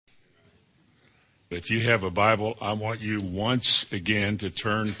If you have a Bible, I want you once again to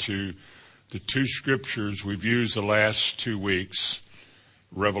turn to the two scriptures we've used the last 2 weeks.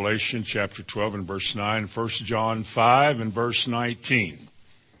 Revelation chapter 12 and verse 9, 1 John 5 and verse 19.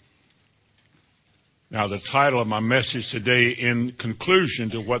 Now, the title of my message today, in conclusion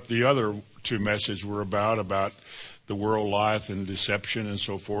to what the other two messages were about the world life and deception and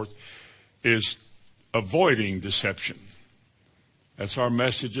so forth, is avoiding deception. That's our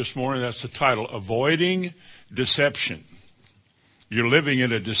message this morning. That's the title, Avoiding Deception. You're living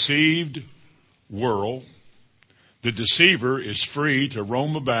in a deceived world. The deceiver is free to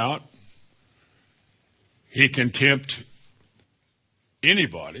roam about. He can tempt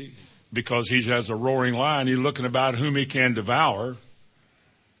anybody because he has a roaring lion. He's looking about whom he can devour.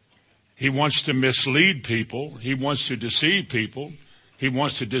 He wants to mislead people. He wants to deceive people. He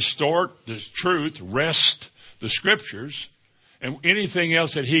wants to distort the truth, wrest the scriptures, and anything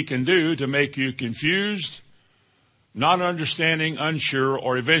else that he can do to make you confused, not understanding, unsure,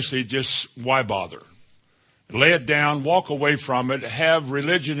 or eventually just why bother? Lay it down, walk away from it, have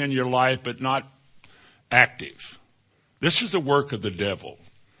religion in your life, but not active. This is the work of the devil.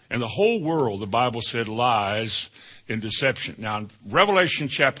 And the whole world, the Bible said, lies in deception. Now, in Revelation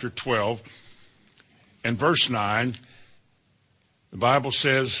chapter 12 and verse 9, the Bible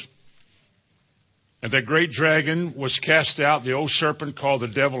says, "And that great dragon was cast out, the old serpent called the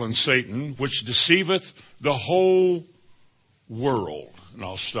devil and Satan, which deceiveth the whole world." And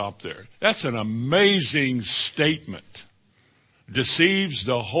I'll stop there. That's an amazing statement. Deceives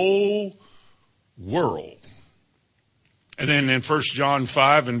the whole world. And then in 1 John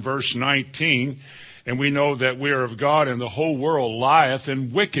 5 and verse 19, and we know that we are of God and the whole world lieth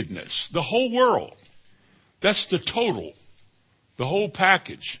in wickedness. The whole world. That's the total. The whole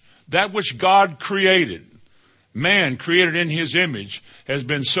package. That which God created, man created in his image, has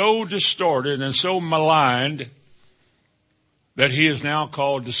been so distorted and so maligned that he is now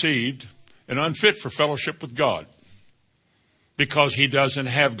called deceived and unfit for fellowship with God because he doesn't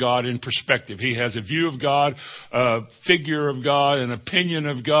have God in perspective. He has a view of God, a figure of God, an opinion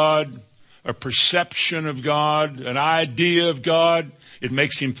of God, a perception of God, an idea of God. It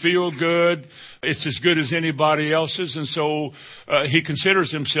makes him feel good. It's as good as anybody else's. And so he considers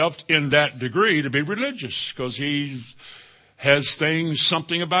himself in that degree to be religious because he has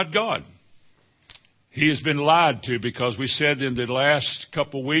something about God. He has been lied to because we said in the last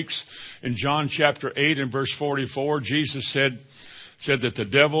couple weeks in John chapter 8 and verse 44, Jesus said that the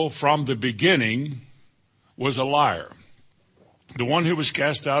devil from the beginning was a liar. The one who was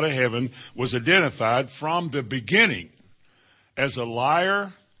cast out of heaven was identified from the beginning as a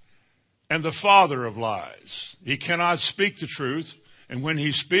liar and the father of lies. He cannot speak the truth, and when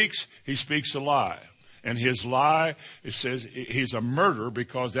he speaks a lie. And his lie, it says he's a murderer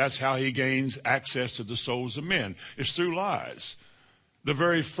because that's how he gains access to the souls of men. It's through lies. The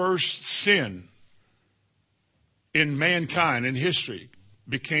very first sin in mankind, in history,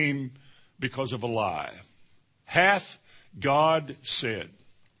 became because of a lie. Hath God said.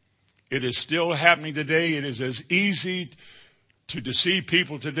 It is still happening today. It is as easy to deceive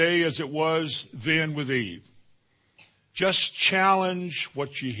people today as it was then with Eve. Just challenge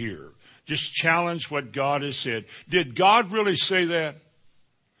what you hear. Just challenge what God has said. Did God really say that?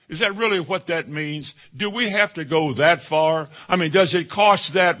 Is that really what that means? Do we have to go that far? I mean, does it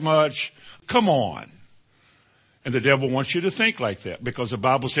cost that much? Come on. And the devil wants you to think like that because the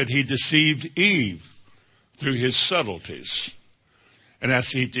Bible said he deceived Eve through his subtleties. And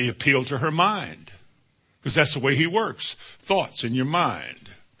that's he appealed to her mind. Because that's the way he works. Thoughts in your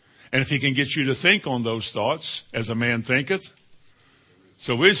mind. And if he can get you to think on those thoughts, as a man thinketh,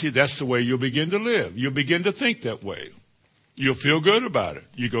 so is he. That's the way you'll begin to live. You'll begin to think that way. You'll feel good about it.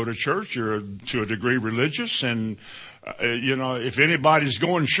 You go to church, you're to a degree religious, and, if anybody's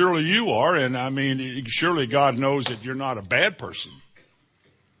going, surely you are. And I mean, surely God knows that you're not a bad person.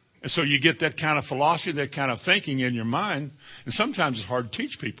 And so you get that kind of philosophy, that kind of thinking in your mind. And sometimes it's hard to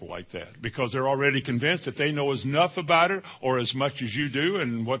teach people like that because they're already convinced that they know enough about it or as much as you do,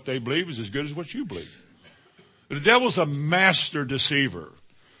 and what they believe is as good as what you believe. The devil's a master deceiver.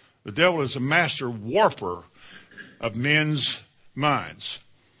 The devil is a master warper of men's minds.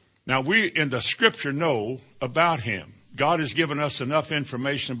 Now, we in the scripture know about him. God has given us enough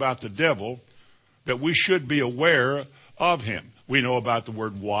information about the devil that we should be aware of him. We know about the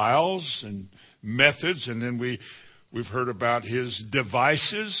word wiles and methods, and then we've heard about his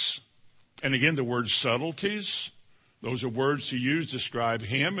devices. And again, the word subtleties. Those are words to use to describe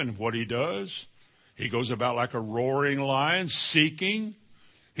him and what he does. He goes about like a roaring lion, seeking.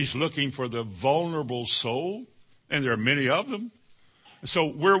 He's looking for the vulnerable soul, and there are many of them. So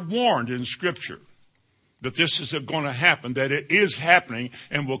we're warned in Scripture that this is going to happen, that it is happening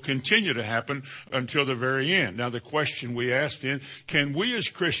and will continue to happen until the very end. Now, the question we ask then, can we as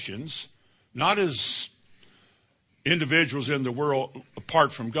Christians, not as individuals in the world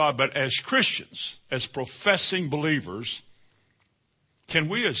apart from God, but as Christians, as professing believers, can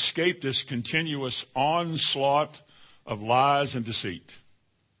we escape this continuous onslaught of lies and deceit?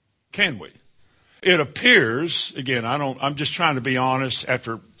 Can we? It appears, again, I'm just trying to be honest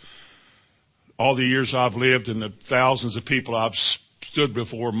after all the years I've lived and the thousands of people I've stood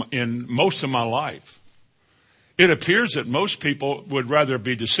before in most of my life. It appears that most people would rather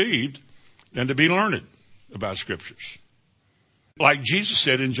be deceived than to be learned about scriptures. Like Jesus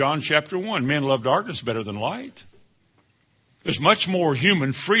said in John chapter 1, men love darkness better than light. There's much more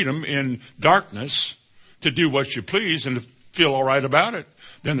human freedom in darkness to do what you please and to feel all right about it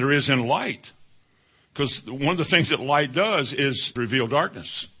than there is in light. Because one of the things that light does is reveal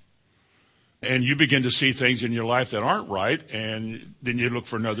darkness. And you begin to see things in your life that aren't right, and then you look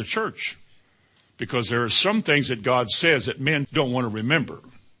for another church. Because there are some things that God says that men don't want to remember.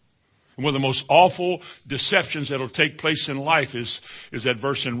 And one of the most awful deceptions that will take place in life is that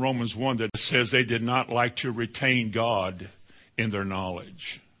verse in Romans 1 that says they did not like to retain God in their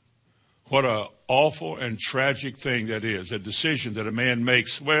knowledge. What an awful and tragic thing that is, a decision that a man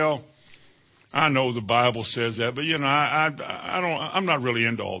makes. Well, I know the Bible says that, but I'm not really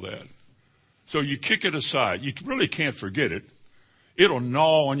into all that. So you kick it aside. You really can't forget it. It'll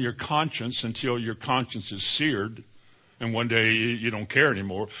gnaw on your conscience until your conscience is seared, and one day you don't care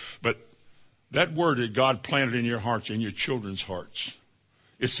anymore. But that word that God planted in your hearts, in your children's hearts,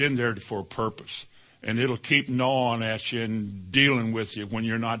 it's in there for a purpose. And it'll keep gnawing at you and dealing with you when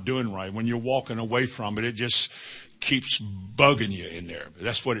you're not doing right. When you're walking away from it, it just keeps bugging you in there.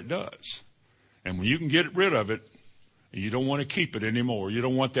 That's what it does. And when you can get rid of it, and you don't want to keep it anymore, you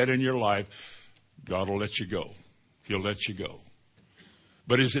don't want that in your life, God will let you go. He'll let you go.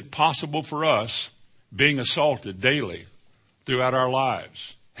 But is it possible for us, being assaulted daily throughout our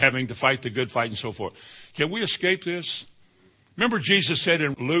lives, having to fight the good fight and so forth, can we escape this? Remember Jesus said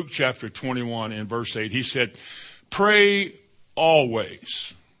in Luke chapter 21 in verse 8, he said, pray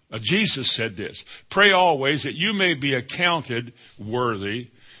always. Jesus said this, pray always that you may be accounted worthy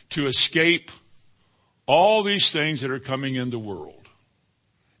to escape all these things that are coming in the world.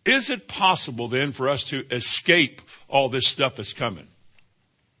 Is it possible then for us to escape all this stuff that's coming?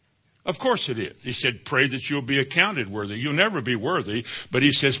 Of course it is. He said, pray that you'll be accounted worthy. You'll never be worthy, but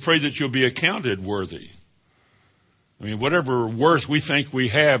he says, pray that you'll be accounted worthy. I mean, whatever worth we think we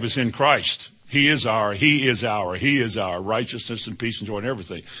have is in Christ. He is our righteousness and peace and joy and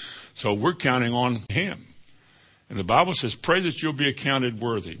everything. So we're counting on him. And the Bible says, pray that you'll be accounted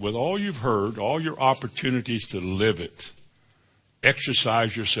worthy. With all you've heard, all your opportunities to live it,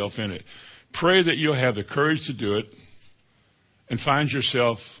 exercise yourself in it. Pray that you'll have the courage to do it and find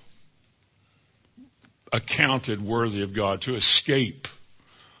yourself accounted worthy of God to escape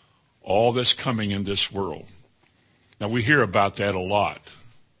all that's coming in this world. Now, we hear about that a lot.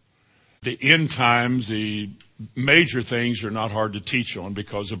 The end times, the major things are not hard to teach on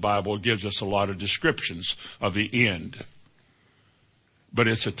because the Bible gives us a lot of descriptions of the end. But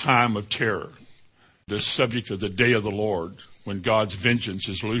it's a time of terror. The subject of the day of the Lord, when God's vengeance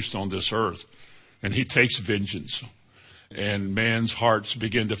is loosed on this earth, and he takes vengeance. And man's hearts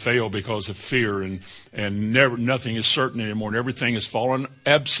begin to fail because of fear, and nothing is certain anymore, and everything has fallen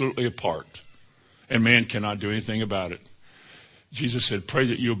absolutely apart. And man cannot do anything about it. Jesus said, pray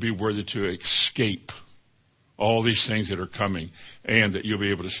that you'll be worthy to escape all these things that are coming, and that you'll be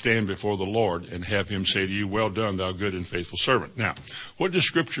able to stand before the Lord and have him say to you, well done, thou good and faithful servant. Now, what does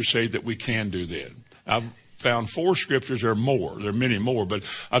Scripture say that we can do then? I've found 4 scriptures. There are more. There are many more, but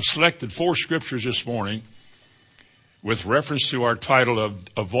I've selected 4 scriptures this morning with reference to our title of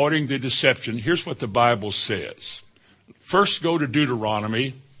Avoiding the Deception. Here's what the Bible says. First, go to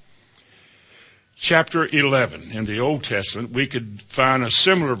Deuteronomy chapter 11 in the Old Testament. We could find a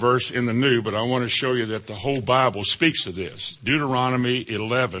similar verse in the New, but I want to show you that the whole Bible speaks to this. Deuteronomy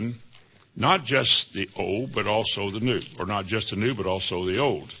 11, not just the Old, but also the New, or not just the New, but also the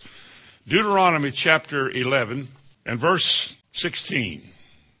Old. Deuteronomy chapter 11 and verse 16.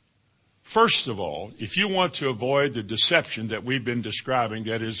 First of all, if you want to avoid the deception that we've been describing,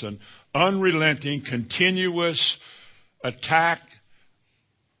 that is an unrelenting, continuous attack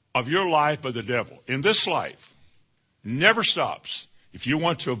of your life by the devil in this life, never stops. If you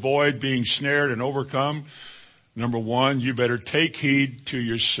want to avoid being snared and overcome, number 1, you better take heed to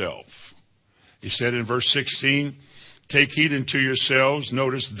yourself. He said in verse 16, take heed unto yourselves,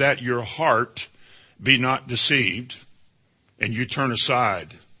 notice, that your heart be not deceived, and you turn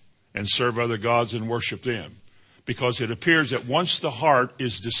aside and serve other gods and worship them. Because it appears that once the heart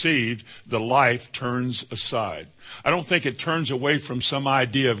is deceived, the life turns aside. I don't think it turns away from some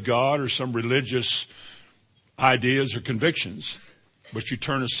idea of God or some religious ideas or convictions, but you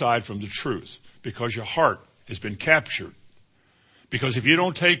turn aside from the truth because your heart has been captured. Because if you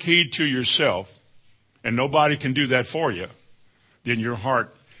don't take heed to yourself, and nobody can do that for you, then your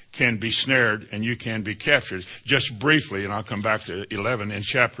heart can be snared and you can be captured. Just briefly, and I'll come back to 11, in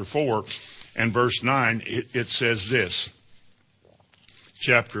chapter 4 and verse 9, it says this.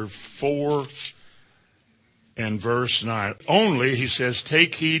 Chapter 4 and verse 9. Only, he says,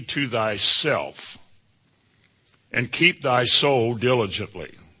 take heed to thyself and keep thy soul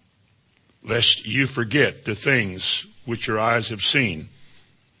diligently, lest you forget the things which your eyes have seen,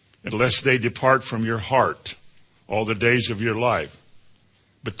 and lest they depart from your heart all the days of your life.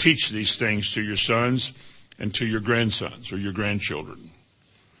 But teach these things to your sons and to your grandsons or your grandchildren.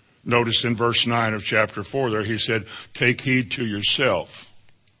 Notice in verse 9 of chapter 4 there, he said, take heed to yourself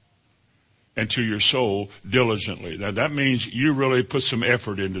and to your soul diligently. Now that means you really put some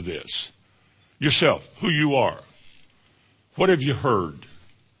effort into this. Yourself, who you are. What have you heard?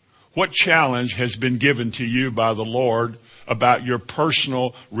 What challenge has been given to you by the Lord about your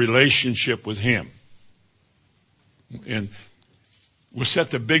personal relationship with Him? And we'll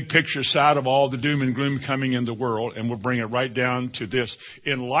set the big picture aside of all the doom and gloom coming in the world, and we'll bring it right down to this.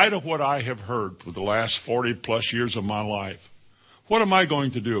 In light of what I have heard for the last 40 plus years of my life, what am I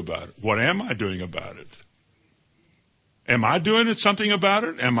going to do about it? What am I doing about it? Am I doing something about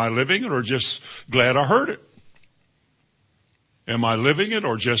it? Am I living it, or just glad I heard it? Am I living it,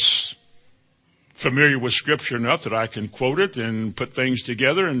 or just familiar with Scripture enough that I can quote it and put things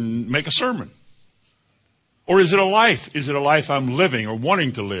together and make a sermon? Or is it a life? Is it a life I'm living or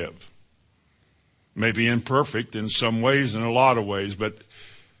wanting to live? Maybe imperfect in some ways, in a lot of ways, but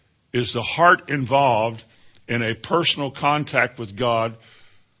is the heart involved in a personal contact with God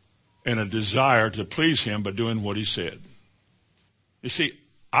and a desire to please Him by doing what He said? You see,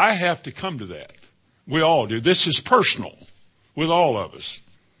 I have to come to that. We all do. This is personal with all of us.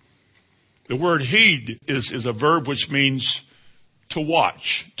 The word heed is a verb which means to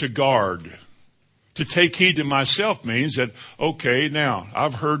watch, to guard. To take heed to myself means that, okay, now,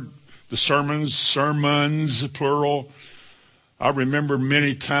 I've heard the sermons, plural. I remember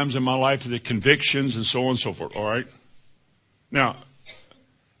many times in my life the convictions and so on and so forth, all right? Now,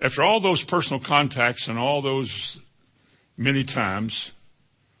 after all those personal contacts and all those many times,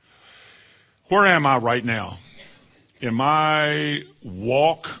 where am I right now? In my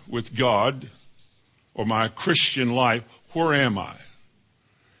walk with God or my Christian life, where am I?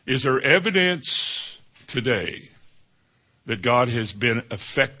 Is there evidence today that God has been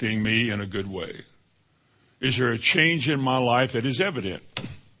affecting me in a good way? Is there a change in my life that is evident?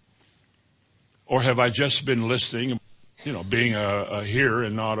 Or have I just been listening, being a hearer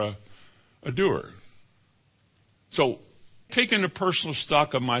and not a doer? So, taking a personal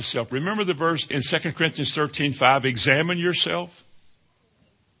stock of myself. Remember the verse in 2 Corinthians 13:5, examine yourself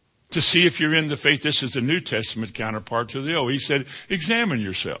to see if you're in the faith. This is the New Testament counterpart to the Old. He said, examine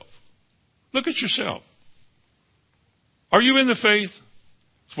yourself. Look at yourself. Are you in the faith?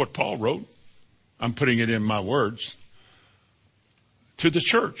 That's what Paul wrote. I'm putting it in my words. To the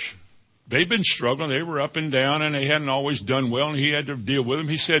church. They've been struggling. They were up and down, and they hadn't always done well, and he had to deal with them.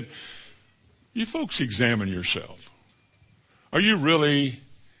 He said, you folks examine yourself. Are you really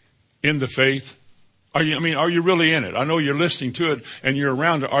in the faith? Are you really in it? I know you're listening to it and you're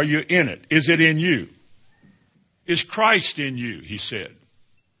around it. Are you in it? Is it in you? Is Christ in you? He said.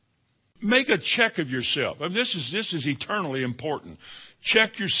 Make a check of yourself. This is eternally important.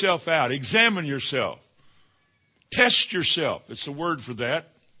 Check yourself out. Examine yourself. Test yourself. It's the word for that.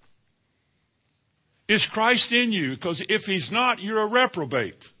 Is Christ in you? Because if He's not, you're a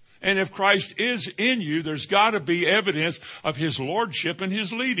reprobate. And if Christ is in you, there's got to be evidence of His lordship and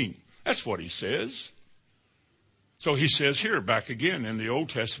His leading. That's what He says. So He says here, back again in the Old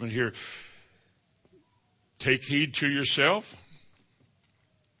Testament here, take heed to yourself,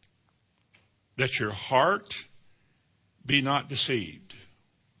 that your heart be not deceived.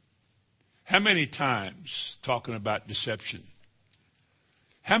 How many times, talking about deception,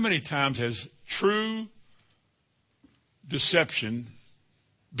 how many times has true deception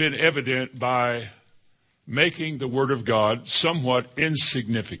been evident by making the Word of God somewhat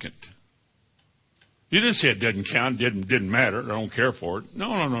insignificant? You didn't say it didn't count, didn't matter, I don't care for it.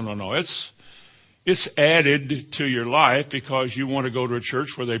 No. It's added to your life because you want to go to a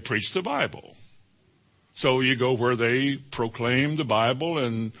church where they preach the Bible. So you go where they proclaim the Bible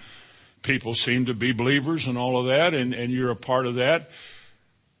and people seem to be believers and all of that, and you're a part of that.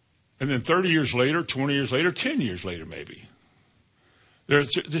 And then 30 years later, 20 years later, 10 years later maybe. There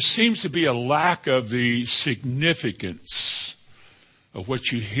seems to be a lack of the significance of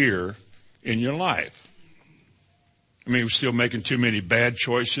what you hear in your life. I mean, we're still making too many bad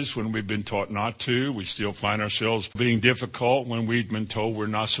choices when we've been taught not to. We still find ourselves being difficult when we've been told we're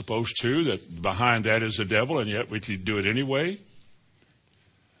not supposed to, that behind that is the devil, and yet we can do it anyway.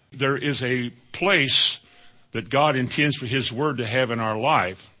 There is a place that God intends for His Word to have in our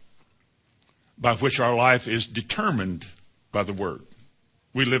life, by which our life is determined by the Word.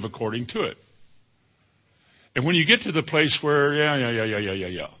 We live according to it. And when you get to the place where,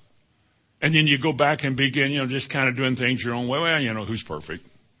 yeah, and then you go back and begin, just kind of doing things your own way, well, who's perfect?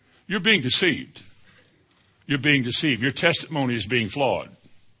 You're being deceived. You're being deceived. Your testimony is being flawed.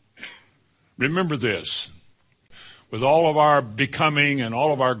 Remember this. With all of our becoming and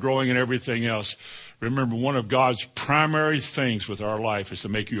all of our growing and everything else, remember one of God's primary things with our life is to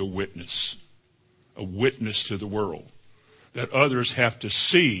make you a witness to the world. That others have to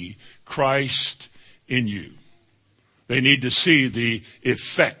see Christ in you. They need to see the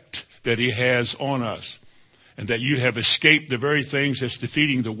effect that He has on us, and that you have escaped the very things that's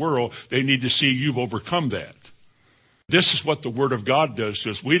defeating the world. They need to see you've overcome that. This is what the Word of God does to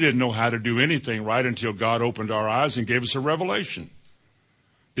us. We didn't know how to do anything right until God opened our eyes and gave us a revelation.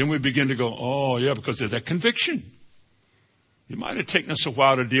 Then we begin to go, oh yeah, because of that conviction. It might have taken us a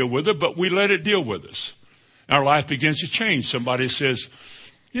while to deal with it, but we let it deal with us. Our life begins to change. Somebody says,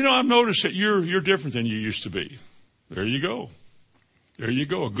 I've noticed that you're different than you used to be. There you go. There you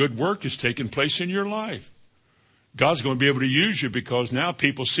go. A good work is taking place in your life. God's going to be able to use you because now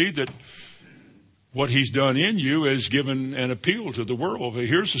people see that what He's done in you is given an appeal to the world.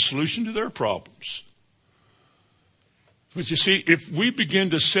 Here's a solution to their problems. But you see, if we begin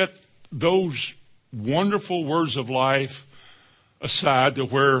to set those wonderful words of life aside to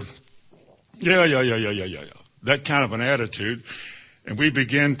where, yeah, that kind of an attitude, and we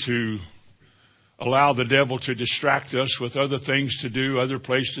begin to allow the devil to distract us with other things to do, other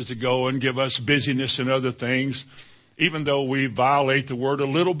places to go, and give us busyness and other things, even though we violate the Word a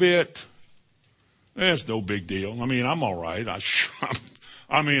little bit, it's no big deal. I mean, I'm all right.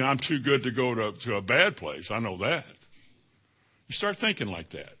 I'm too good to go to a bad place. I know that. You start thinking like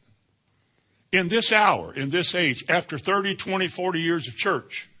that. In this hour, in this age, after 30, 20, 40 years of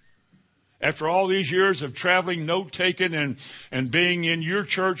church, after all these years of traveling, note-taking, and being in your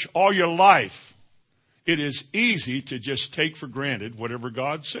church all your life, it is easy to just take for granted whatever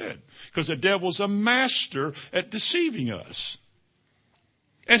God said. Because the devil's a master at deceiving us.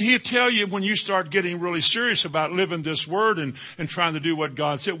 And he'll tell you when you start getting really serious about living this Word and trying to do what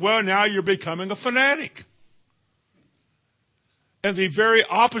God said, well, now you're becoming a fanatic. And the very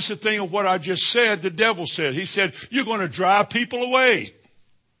opposite thing of what I just said, the devil said. He said, you're going to drive people away.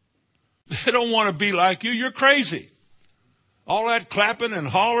 They don't want to be like you. You're crazy. All that clapping and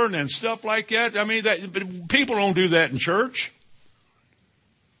hollering and stuff like that. I mean, people don't do that in church.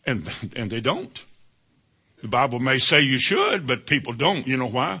 And they don't. The Bible may say you should, but people don't. You know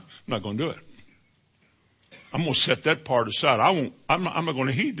why? I'm not going to do it. I'm going to set that part aside. I'm not going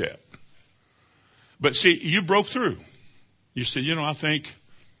to heed that. But see, you broke through. You said, I think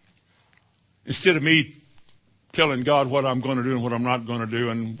instead of me telling God what I'm going to do and what I'm not going to do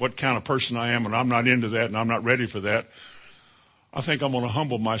and what kind of person I am, and I'm not into that and I'm not ready for that, I think I'm going to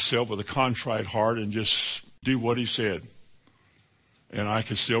humble myself with a contrite heart and just do what He said. And I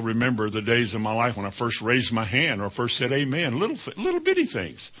can still remember the days of my life when I first raised my hand or first said amen, little bitty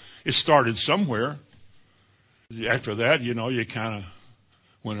things. It started somewhere. After that, you kind of,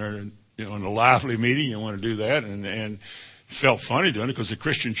 when they're in a lively meeting, you want to do that. And it felt funny doing it because the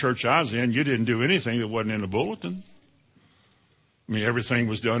Christian church I was in, you didn't do anything that wasn't in the bulletin. I mean, everything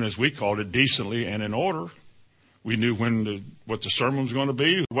was done, as we called it, decently and in order. We knew what the sermon was going to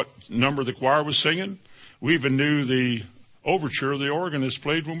be, what number the choir was singing. We even knew the overture the organist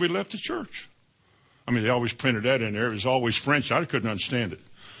played when we left the church. I mean, they always printed that in there. It was always French. I couldn't understand it.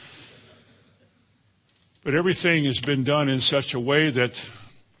 But everything has been done in such a way that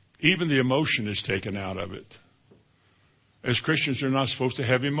even the emotion is taken out of it. As Christians, they're not supposed to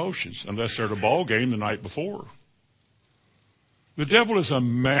have emotions unless they're at a ball game the night before. The devil is a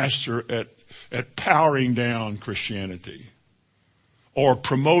master at powering down Christianity or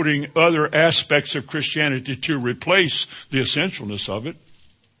promoting other aspects of Christianity to replace the essentialness of it.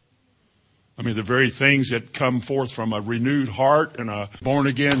 I mean, the very things that come forth from a renewed heart and a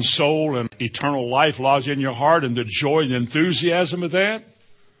born-again soul and eternal life lies in your heart, and the joy and enthusiasm of that,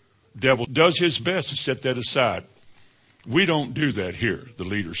 the devil does his best to set that aside. We don't do that here, the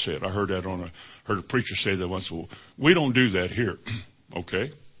leader said. I heard that heard a preacher say that once. Well, we don't do that here.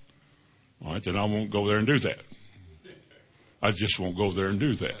 Okay. All right, then I won't go there and do that. I just won't go there and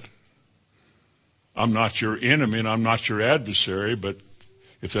do that. I'm not your enemy and I'm not your adversary, but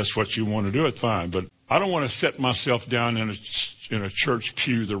if that's what you want to do, it's fine. But I don't want to set myself down in a church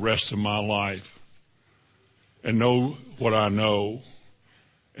pew the rest of my life and know what I know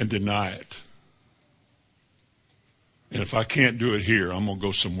and deny it. And if I can't do it here, I'm going to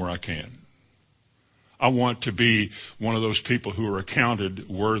go somewhere I can. I want to be one of those people who are accounted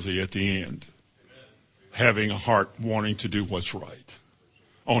worthy at the end, having a heart wanting to do what's right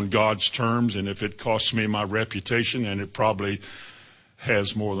on God's terms. And if it costs me my reputation, and it probably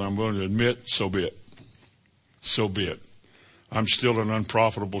has more than I'm willing to admit, so be it. So be it. I'm still an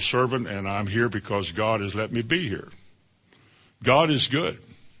unprofitable servant, and I'm here because God has let me be here. God is good.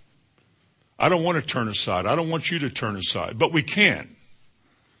 I don't want to turn aside. I don't want you to turn aside, but we can.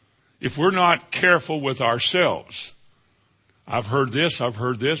 If we're not careful with ourselves. I've heard this, I've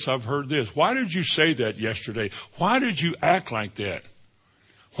heard this, I've heard this. Why did you say that yesterday? Why did you act like that?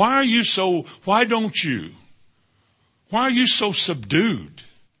 Why don't you? Why are you so subdued?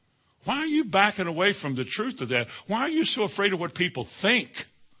 Why are you backing away from the truth of that? Why are you so afraid of what people think?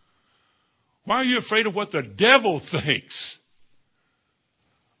 Why are you afraid of what the devil thinks?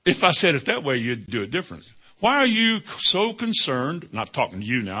 If I said it that way, you'd do it differently. Why are you so concerned? Not talking to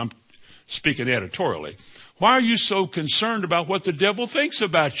you now, I'm speaking editorially. Why are you so concerned about what the devil thinks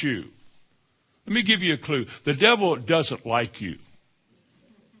about you? Let me give you a clue. The devil doesn't like you.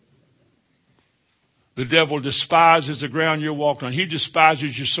 The devil despises the ground you're walking on. He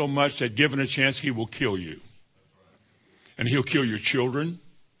despises you so much that given a chance, he will kill you. And he'll kill your children.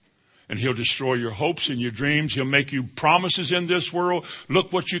 And he'll destroy your hopes and your dreams. He'll make you promises in this world.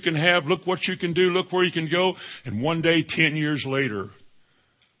 Look what you can have. Look what you can do. Look where you can go. And one day, 10 years later,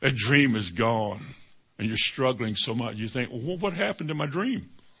 that dream is gone. And you're struggling so much. You think, well, what happened to my dream?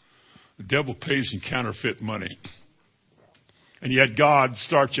 The devil pays in counterfeit money. And yet God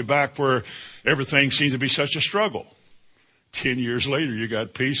starts you back where everything seems to be such a struggle. 10 years later, you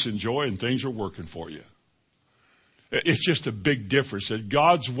got peace and joy and things are working for you. It's just a big difference that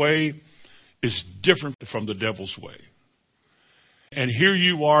God's way is different from the devil's way. And here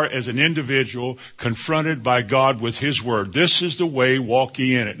you are as an individual confronted by God with his word. This is the way, walk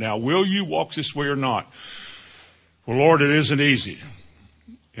ye in it. Now, will you walk this way or not? Well, Lord, it isn't easy.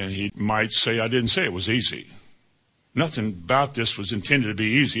 And he might say, I didn't say it was easy. Nothing about this was intended to be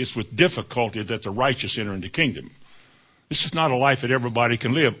easy. It's with difficulty that the righteous enter into the kingdom. This is not a life that everybody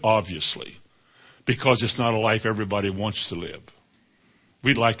can live, obviously, because it's not a life everybody wants to live.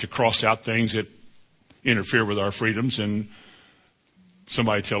 We'd like to cross out things that interfere with our freedoms and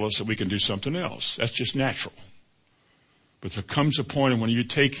somebody tell us that we can do something else. That's just natural. But there comes a point when you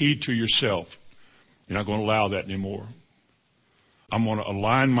take heed to yourself, you're not going to allow that anymore. I'm going to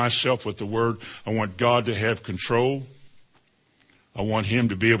align myself with the word. I want God to have control. I want him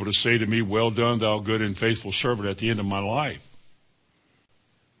to be able to say to me, well done, thou good and faithful servant, at the end of my life.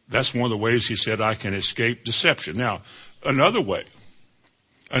 That's one of the ways he said I can escape deception. Now, another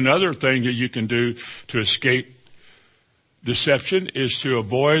thing that you can do to escape deception is to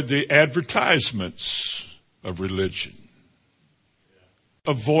avoid the advertisements of religion.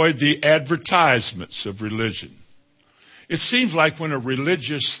 Avoid the advertisements of religion. It seems like when a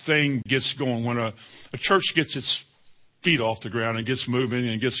religious thing gets going, when a church gets its feet off the ground and gets moving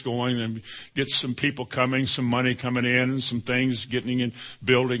and gets going and gets some people coming, some money coming in and some things getting in,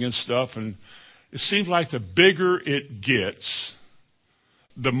 building and stuff. And it seems like the bigger it gets,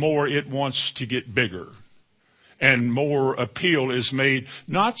 the more it wants to get bigger. And more appeal is made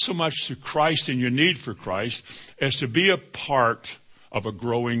not so much to Christ and your need for Christ as to be a part of a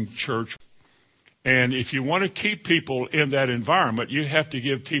growing church. And if you want to keep people in that environment, you have to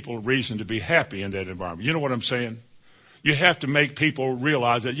give people a reason to be happy in that environment. You know what I'm saying? You have to make people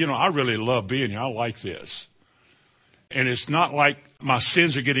realize that, I really love being here. I like this. And it's not like my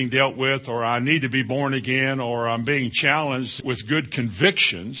sins are getting dealt with or I need to be born again or I'm being challenged with good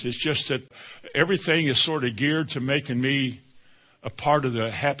convictions. It's just that everything is sort of geared to making me a part of the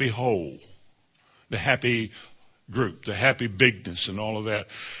happy whole, the happy group, the happy bigness and all of that.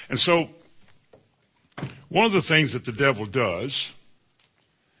 And so one of the things that the devil does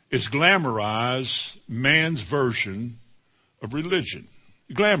is glamorize man's version of religion.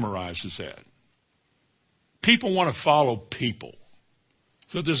 He glamorizes that. People want to follow people.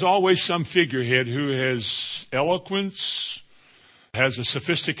 So there's always some figurehead who has eloquence, has a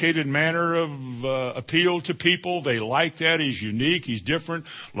sophisticated manner of appeal to people. They like that. He's unique. He's different.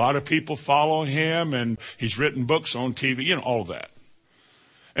 A lot of people follow him, and he's written books on TV, all of that.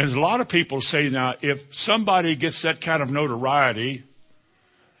 And a lot of people say now, if somebody gets that kind of notoriety,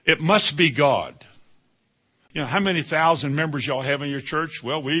 It must be God. You know, how many thousand members y'all have in your church?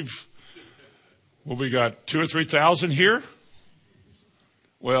 Well, we got 2,000 or 3,000 here.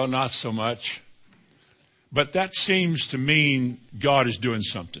 Well, not so much. But that seems to mean God is doing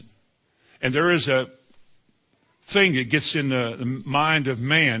something. And there is a thing that gets in the mind of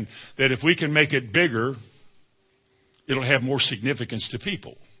man that if we can make it bigger, it'll have more significance to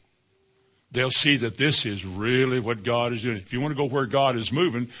people. They'll see that this is really what God is doing. If you want to go where God is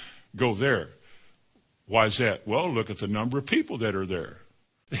moving, go there. Why is that? Well, look at the number of people that are there.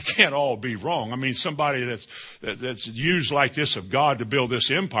 They can't all be wrong. I mean, somebody that's used like this of God to build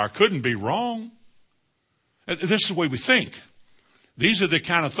this empire couldn't be wrong. This is the way we think. These are the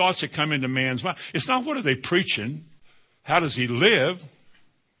kind of thoughts that come into man's mind. It's not what are they preaching? How does he live?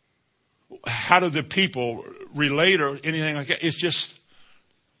 How do the people relate or anything like that? It's just,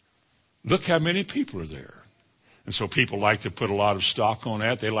 look how many people are there. And so people like to put a lot of stock on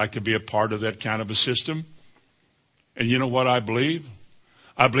that. They like to be a part of that kind of a system. And you know what I believe?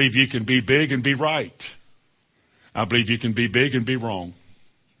 I believe you can be big and be right. I believe you can be big and be wrong.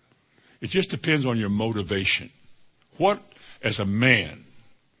 It just depends on your motivation. What, as a man,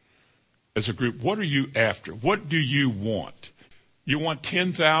 as a group, what are you after? What do you want? You want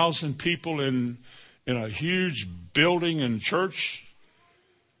 10,000 people in a huge building and church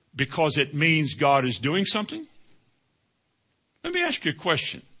because it means God is doing something? Let me ask you a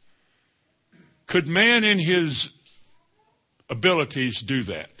question. Could man in his abilities do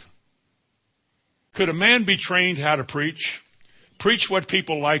that? Could a man be trained how to preach? Preach what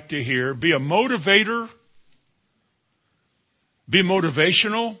people like to hear? Be a motivator? Be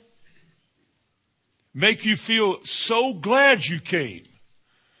motivational? Make you feel so glad you came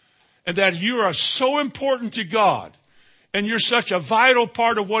and that you are so important to God and you're such a vital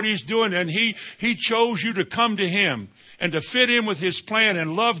part of what he's doing, and he chose you to come to him and to fit in with his plan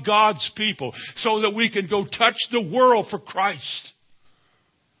and love God's people so that we can go touch the world for Christ.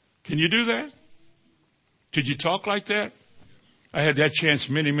 Can you do that? Could you talk like that? I had that chance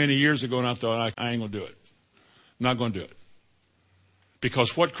many, many years ago, and I thought, I ain't going to do it. I'm not going to do it.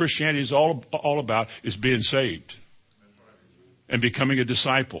 Because what Christianity is all about is being saved and becoming a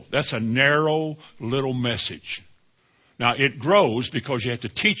disciple. That's a narrow little message. Now, it grows because you have to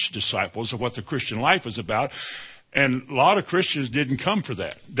teach disciples of what the Christian life is about. And a lot of Christians didn't come for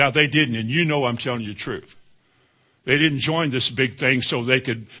that. Now, they didn't, and you know I'm telling you the truth. They didn't join this big thing so they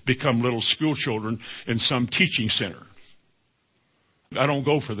could become little school children in some teaching center. I don't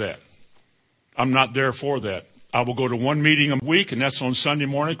go for that. I'm not there for that. I will go to one meeting a week, and that's on Sunday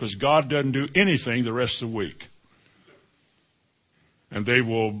morning because God doesn't do anything the rest of the week. And they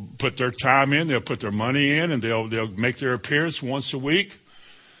will put their time in, they'll put their money in, and they'll make their appearance once a week.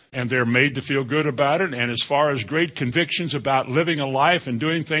 And they're made to feel good about it. And as far as great convictions about living a life and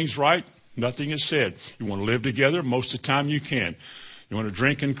doing things right, nothing is said. You want to live together? Most of the time you can. You want to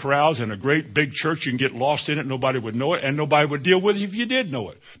drink in crowds in a great big church, you can get lost in it. Nobody would know it, and nobody would deal with it if you did know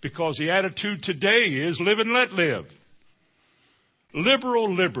it. Because the attitude today is live and let live.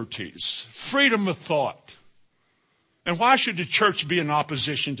 Liberal liberties, freedom of thought. And why should the church be in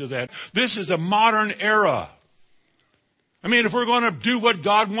opposition to that? This is a modern era. I mean, if we're going to do what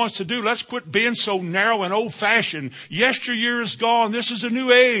God wants to do, let's quit being so narrow and old-fashioned. Yesteryear is gone. This is a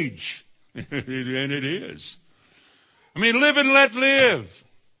new age. And it is. I mean, live and let live.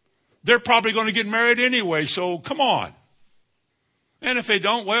 They're probably going to get married anyway, so come on. And if they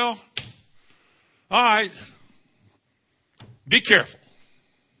don't, well, all right. Be careful.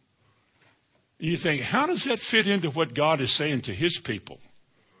 You think, how does that fit into what God is saying to his people?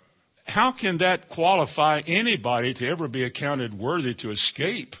 How can that qualify anybody to ever be accounted worthy to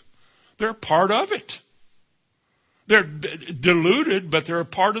escape? They're part of it. They're diluted, but they're a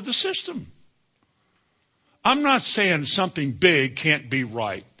part of the system. I'm not saying something big can't be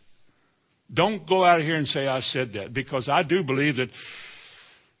right. Don't go out of here and say I said that, because I do believe that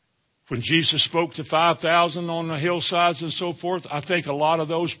when Jesus spoke to 5,000 on the hillsides and so forth, I think a lot of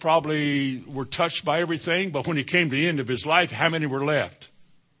those probably were touched by everything. But when he came to the end of his life, how many were left?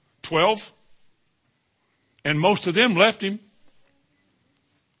 12? And most of them left him.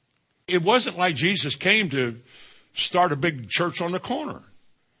 It wasn't like Jesus came to start a big church on the corner.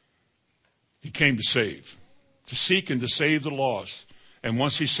 He came to save, to seek and to save the lost. And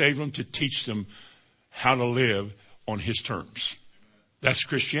once he saved them, to teach them how to live on his terms. That's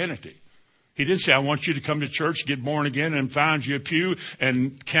Christianity. He didn't say, I want you to come to church, get born again, and find you a pew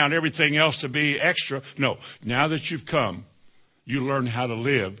and count everything else to be extra. No, now that you've come, you learn how to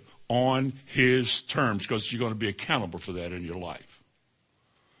live on his terms, because you're going to be accountable for that in your life.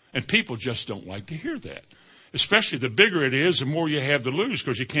 And people just don't like to hear that. Especially the bigger it is, the more you have to lose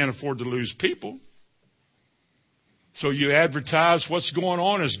because you can't afford to lose people. So you advertise what's going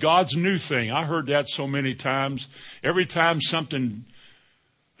on as God's new thing. I heard that so many times. Every time something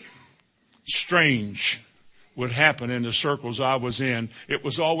strange would happen in the circles I was in, it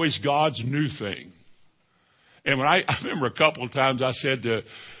was always God's new thing. And when I remember a couple of times I said to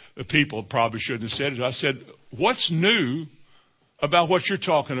the people, probably shouldn't have said it, I said, what's new about what you're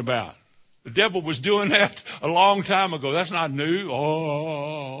talking about? The devil was doing that a long time ago. That's not new.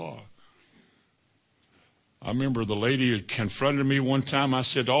 Oh. I remember the lady who confronted me one time. I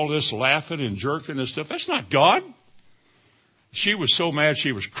said, all this laughing and jerking and stuff, that's not God. She was so mad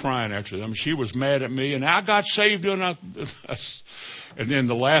she was crying actually. I mean, she was mad at me, and I got saved doing that. And then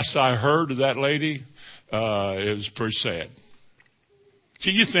the last I heard of that lady, it was pretty sad.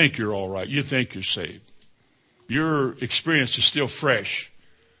 See, you think you're all right. You think you're saved. Your experience is still fresh.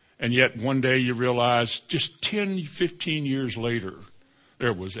 And yet one day you realize just 10, 15 years later,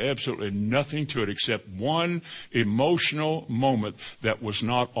 there was absolutely nothing to it except one emotional moment that was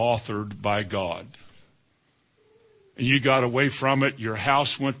not authored by God. And you got away from it. Your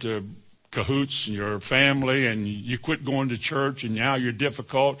house went to cahoots and your family, and you quit going to church, and now you're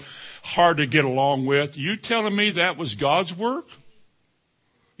difficult, hard to get along with. You telling me that was God's work?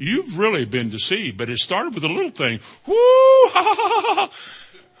 You've really been deceived. But it started with a little thing. Woo! Ha, ha, ha, ha.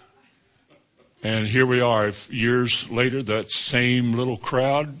 And here we are, years later, that same little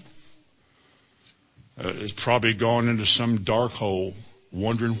crowd is probably gone into some dark hole,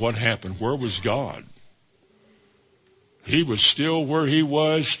 wondering what happened. Where was God? He was still where he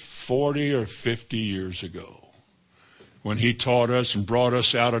was 40 or 50 years ago, when he taught us and brought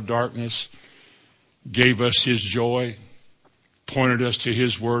us out of darkness, gave us his joy, pointed us to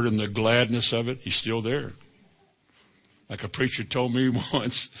his word and the gladness of it. He's still there. Like a preacher told me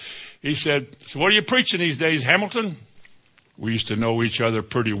once, he said, so what are you preaching these days, Hamilton? We used to know each other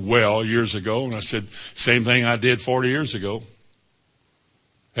pretty well years ago. And I said, same thing I did 40 years ago.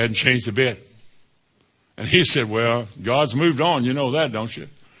 Hadn't changed a bit. And he said, well, God's moved on. You know that, don't you?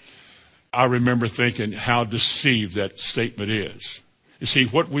 I remember thinking how deceived that statement is. You see,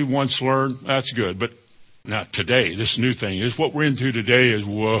 what we once learned, that's good. But not today. This new thing is what we're into today is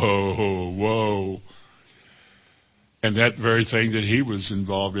whoa, whoa. And that very thing that he was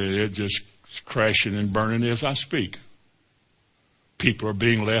involved in, it just crashing and burning as I speak. People are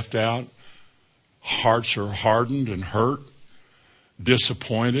being left out. Hearts are hardened and hurt,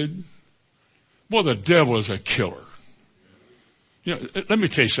 disappointed. Well, the devil is a killer. You know, let me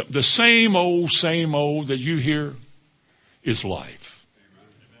tell you something. The same old that you hear is life.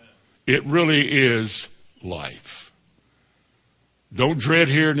 It really is life. Don't dread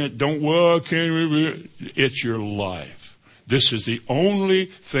hearing it. Don't, well, it's your life. This is the only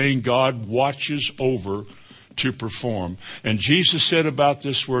thing God watches over to perform. And Jesus said about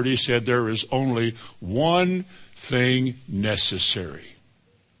this word, he said, there is only one thing necessary.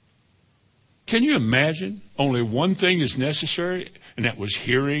 Can you imagine? Only one thing is necessary, and that was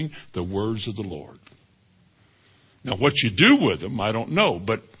hearing the words of the Lord. Now, what you do with them, I don't know,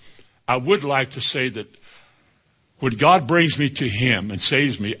 but I would like to say that when God brings me to him and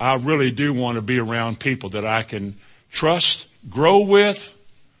saves me, I really do want to be around people that I can trust, grow with,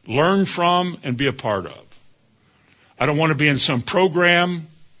 learn from, and be a part of. I don't want to be in some program.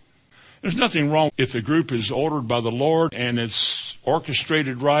 There's nothing wrong if the group is ordered by the Lord and it's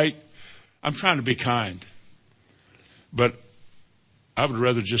orchestrated right. I'm trying to be kind. But I would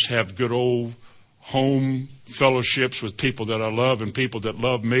rather just have good old home fellowships with people that I love and people that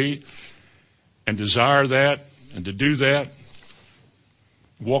love me and desire that. And to do that,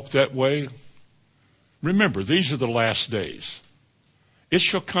 walk that way. Remember, these are the last days. It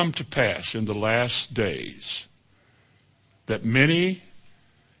shall come to pass in the last days that many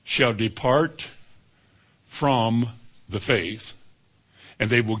shall depart from the faith, and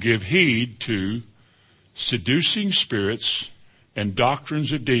they will give heed to seducing spirits and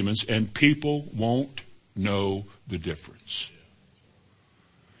doctrines of demons, and people won't know the difference.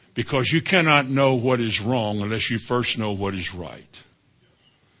 Because you cannot know what is wrong unless you first know what is right.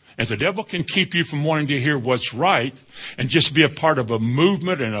 And the devil can keep you from wanting to hear what's right and just be a part of a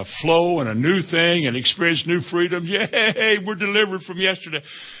movement and a flow and a new thing and experience new freedoms. Yay, we're delivered from yesterday.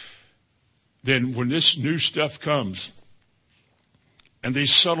 Then when this new stuff comes and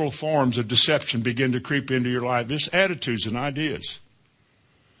these subtle forms of deception begin to creep into your life, it's attitudes and ideas.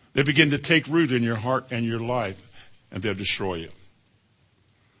 They begin to take root in your heart and your life, and they'll destroy you.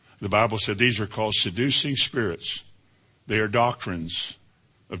 The Bible said these are called seducing spirits. They are doctrines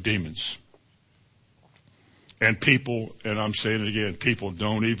of demons. And people, and I'm saying it again, people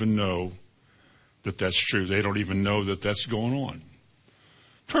don't even know that that's true. They don't even know that that's going on.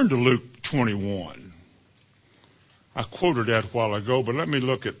 Turn to Luke 21. I quoted that a while ago, but let me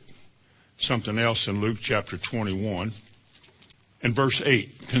look at something else in Luke chapter 21 and verse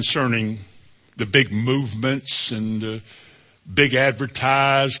 8 concerning the big movements and the big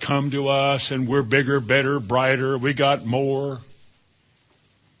advertise, come to us and we're bigger, better, brighter, we got more.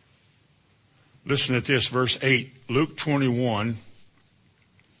 Listen at this, verse 8, Luke 21,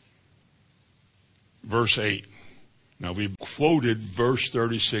 verse 8. Now we've quoted verse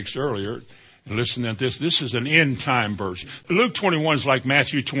 36 earlier, and listen at this. This is an end time verse. Luke 21 is like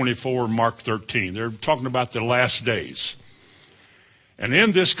Matthew 24 and Mark 13. They're talking about the last days. And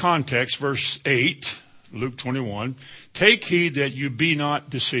in this context, verse 8, Luke 21, take heed that you be not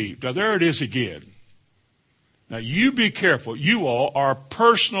deceived. Now there it is again. Now you be careful. You all are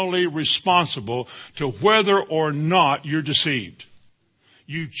personally responsible to whether or not you're deceived.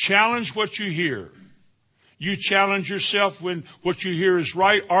 You challenge what you hear. You challenge yourself when what you hear is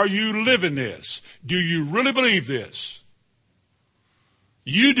right. Are you living this? Do you really believe this?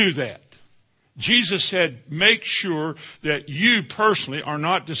 You do that. Jesus said, make sure that you personally are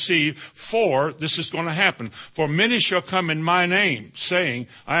not deceived, for this is going to happen. For many shall come in my name, saying,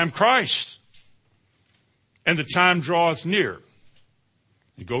 I am Christ, and the time draweth near.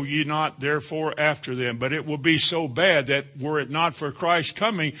 Go ye not therefore after them. But it will be so bad that were it not for Christ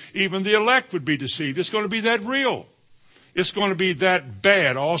coming, even the elect would be deceived. It's going to be that real. It's going to be that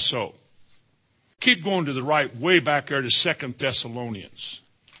bad also. Keep going to the right, way back there to 2 Thessalonians.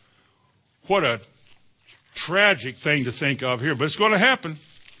 What a tragic thing to think of here, but it's going to happen.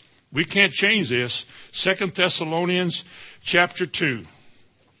 We can't change this. 2 Thessalonians chapter 2.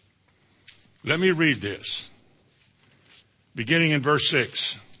 Let me read this. Beginning in verse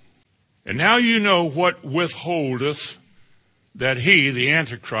 6. And now you know what withholdeth that he, the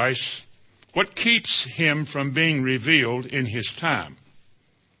Antichrist, what keeps him from being revealed in his time.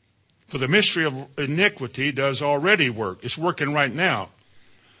 For the mystery of iniquity does already work. It's working right now.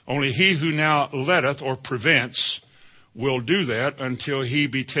 Only he who now letteth or prevents will do that until he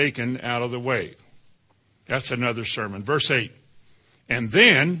be taken out of the way. That's another sermon. Verse 8. And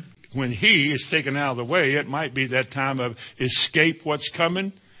then, when he is taken out of the way, it might be that time of escape what's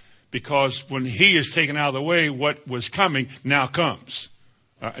coming, because when he is taken out of the way, what was coming now comes.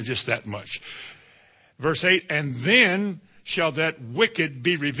 Just that much. Verse 8, and then shall that wicked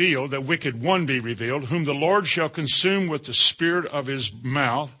be revealed, that wicked one be revealed, whom the Lord shall consume with the spirit of his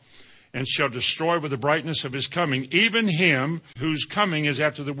mouth, and shall destroy with the brightness of his coming, even him whose coming is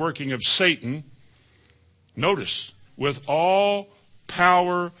after the working of Satan. Notice, with all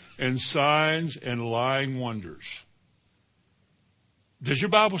power and signs and lying wonders. Does your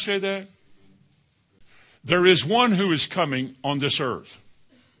Bible say that? There is one who is coming on this earth.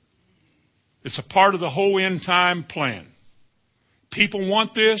 It's a part of the whole end time plan. People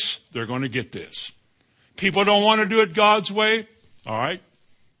want this, they're going to get this. People don't want to do it God's way, all right,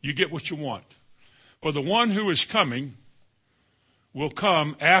 you get what you want. For the one who is coming will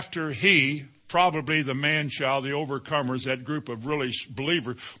come after he, probably the man-child, the overcomers, that group of really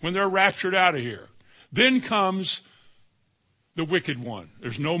believers, when they're raptured out of here. Then comes the wicked one.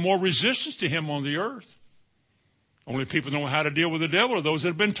 There's no more resistance to him on the earth. Only people know how to deal with the devil are those that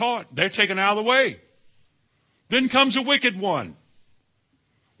have been taught. They're taken out of the way. Then comes a wicked one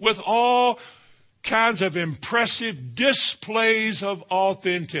with all kinds of impressive displays of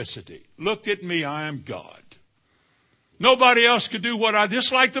authenticity. Look at me, I am God. Nobody else could do what I,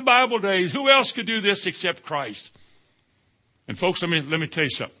 just like the Bible days. Who else could do this except Christ? And folks, let me tell you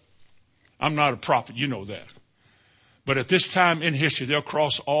something. I'm not a prophet, you know that. But at this time in history, they'll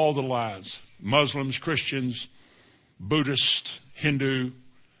cross all the lines. Muslims, Christians, Buddhist, Hindu.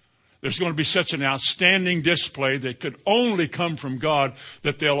 There's going to be such an outstanding display that could only come from God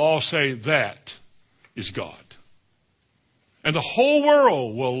that they'll all say that is God. And the whole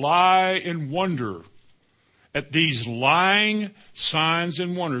world will lie in wonder at these lying signs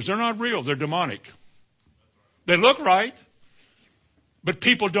and wonders. They're not real. They're demonic. They look right, but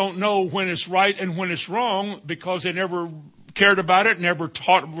people don't know when it's right and when it's wrong because they never cared about it, were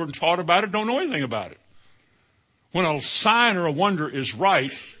taught about it, don't know anything about it. When a sign or a wonder is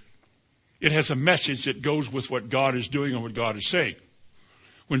right, it has a message that goes with what God is doing and what God is saying.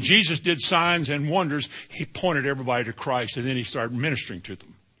 When Jesus did signs and wonders, he pointed everybody to Christ, and then he started ministering to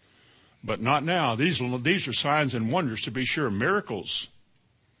them. But not now. These are signs and wonders, to be sure, miracles.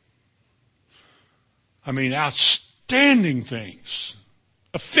 I mean, outstanding things.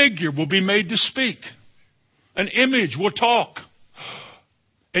 A figure will be made to speak. An image will talk.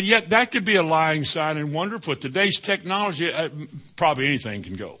 And yet that could be a lying sign and wonder. For today's technology, probably anything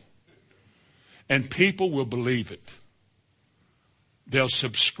can go. and people will believe it. They'll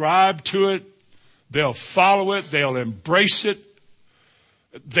subscribe to it. They'll follow it. They'll embrace it.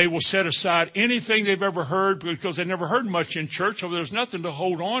 They will set aside anything they've ever heard because they never heard much in church, so there's nothing to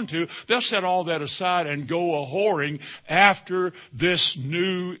hold on to. They'll set all that aside and go a-whoring after this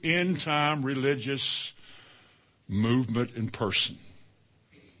new end-time religious movement in person.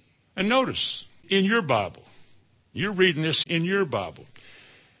 And notice, in your Bible, you're reading this in your Bible.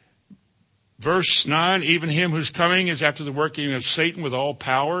 Verse 9, even him whose coming is after the working of Satan with all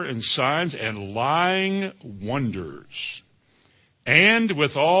power and signs and lying wonders, and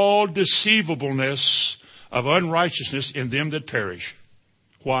with all deceivableness of unrighteousness in them that perish.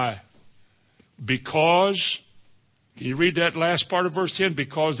 Why? Because, can you read that last part of verse 10?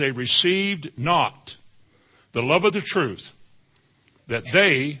 Because they received not the love of the truth, that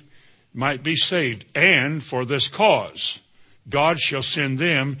they might be saved. And for this cause, God shall send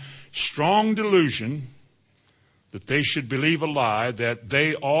them strong delusion, that they should believe a lie, that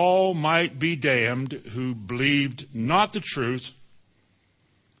they all might be damned who believed not the truth,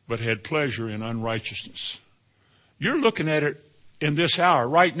 but had pleasure in unrighteousness. You're looking at it in this hour,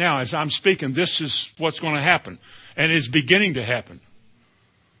 right now, as I'm speaking. This is what's going to happen, and is beginning to happen.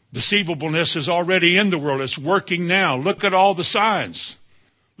 Deceivableness is already in the world. It's working now. Look at all the signs.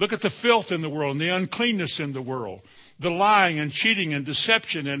 Look at the filth in the world and the uncleanness in the world. The lying and cheating and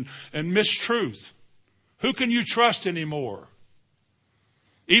deception and mistruth. Who can you trust anymore?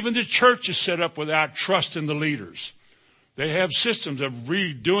 Even the church is set up without trust in the leaders. They have systems of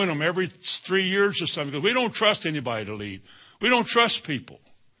redoing them every 3 years or something because we don't trust anybody to lead. We don't trust people.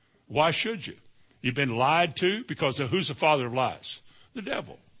 Why should you? You've been lied to because of who's the father of lies? The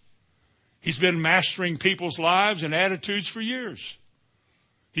devil. He's been mastering people's lives and attitudes for years.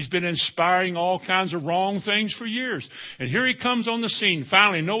 He's been inspiring all kinds of wrong things for years. And here he comes on the scene.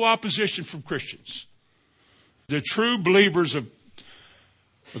 Finally, no opposition from Christians. The true believers are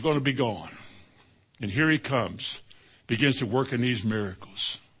going to be gone. And here he comes. Begins to work in these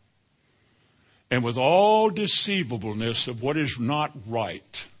miracles. And with all deceivableness of what is not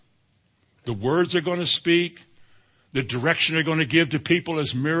right, the words they're going to speak, the direction they're going to give to people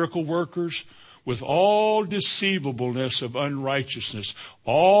as miracle workers, with all deceivableness of unrighteousness,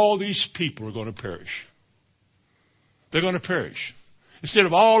 all these people are going to perish. They're going to perish. Instead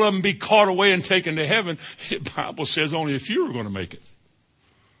of all of them be caught away and taken to heaven, the Bible says only a few are going to make it.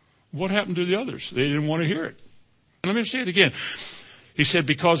 What happened to the others? They didn't want to hear it. And let me say it again. He said,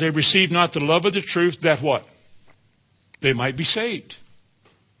 because they received not the love of the truth, that what? They might be saved.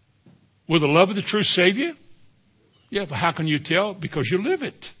 Will the love of the truth save you? Yeah, but how can you tell? Because you live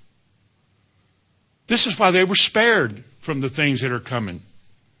it. This is why they were spared from the things that are coming.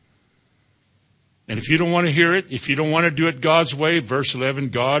 And if you don't want to hear it, if you don't want to do it God's way, verse 11,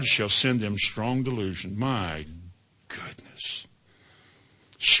 God shall send them strong delusion. My goodness.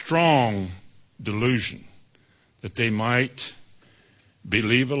 Strong delusion, that they might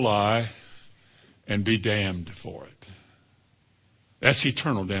believe a lie and be damned for it. That's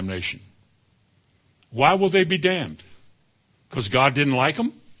eternal damnation. Why will they be damned? Because God didn't like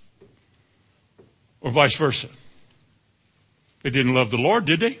them? Or vice versa? They didn't love the Lord,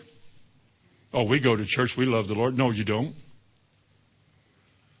 did they? Oh, we go to church, we love the Lord. No, you don't.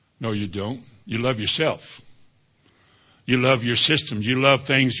 No, you don't. You love yourself. You love your systems. You love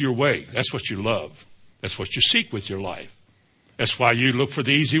things your way. That's what you love. That's what you seek with your life. That's why you look for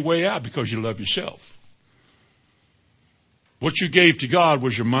the easy way out, because you love yourself. What you gave to God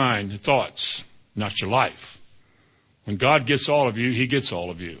was your mind and thoughts, not your life. When God gets all of you, he gets all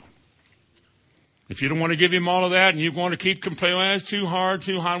of you. If you don't want to give him all of that and you want to keep complaining, well, it's too hard,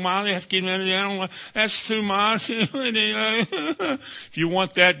 why do they have to give me that? That's too much. If you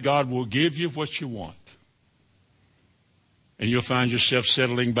want that, God will give you what you want. And you'll find yourself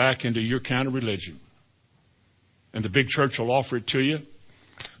settling back into your kind of religion. And the big church will offer it to you.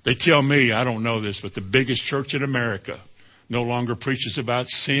 They tell me, I don't know this, but the biggest church in America no longer preaches about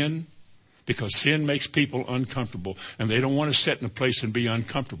sin, because sin makes people uncomfortable. And they don't want to sit in a place and be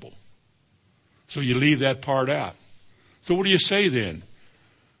uncomfortable. So you leave that part out. So what do you say then?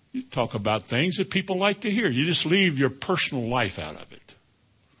 You talk about things that people like to hear. You just leave your personal life out of it.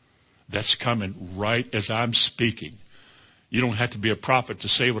 That's coming right as I'm speaking. You don't have to be a prophet to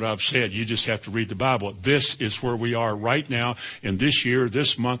say what I've said. You just have to read the Bible. This is where we are right now in this year,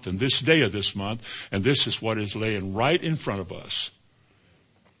 this month, and this day of this month. And this is what is laying right in front of us.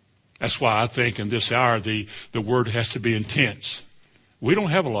 That's why I think in this hour the word has to be intense. We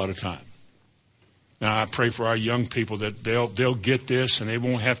don't have a lot of time. Now, I pray for our young people that they'll get this and they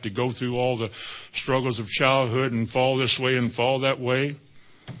won't have to go through all the struggles of childhood and fall this way and fall that way,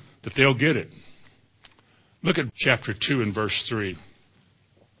 that they'll get it. Look at chapter 2 and verse 3.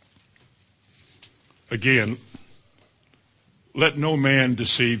 Again, let no man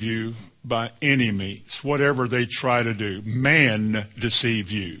deceive you by any means, whatever they try to do. Man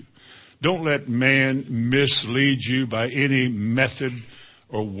deceive you. Don't let man mislead you by any method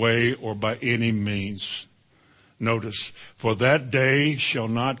or way or by any means. Notice, for that day shall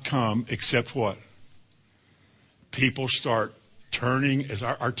not come except what? People start turning, as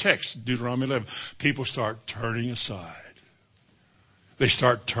our text, Deuteronomy 11, people start turning aside. They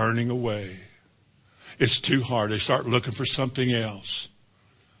start turning away. It's too hard. They start looking for something else.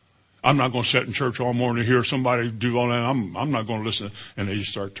 I'm not going to sit in church all morning to hear somebody do all that. I'm not going to listen. And they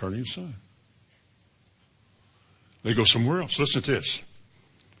just start turning aside. They go somewhere else. Listen to this.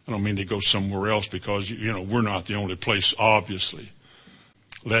 I don't mean they go somewhere else because, we're not the only place, obviously.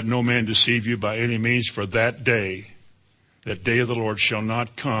 Let no man deceive you by any means, for that day of the Lord shall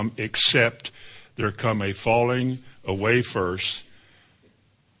not come except there come a falling away first.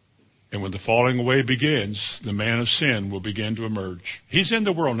 And when the falling away begins, the man of sin will begin to emerge. He's in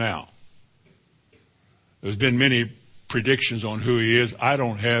the world now. There's been many predictions on who he is. I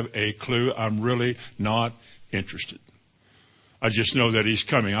don't have a clue. I'm really not interested. I just know that he's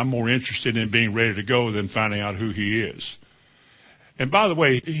coming. I'm more interested in being ready to go than finding out who he is. And by the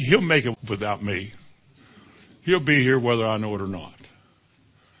way, he'll make it without me. He'll be here whether I know it or not.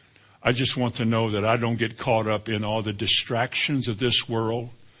 I just want to know that I don't get caught up in all the distractions of this world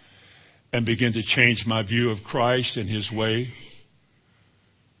and begin to change my view of Christ and his way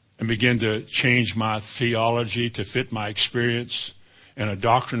and begin to change my theology to fit my experience and a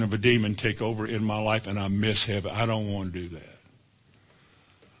doctrine of a demon take over in my life and I miss heaven. I don't want to do that.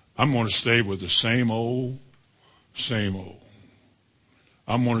 I'm going to stay with the same old.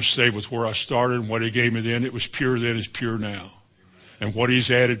 I'm going to stay with where I started and what he gave me then. It was pure then, it's pure now. And what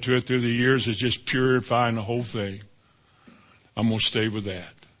he's added to it through the years is just purifying the whole thing. I'm going to stay with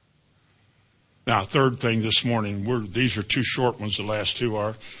that. Now, third thing this morning, these are two short ones, the last two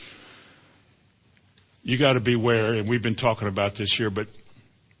are. You got to beware, and we've been talking about this here, but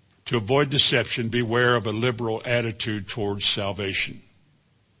to avoid deception, beware of a liberal attitude towards salvation.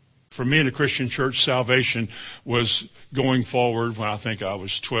 For me in the Christian church, salvation was going forward when I think I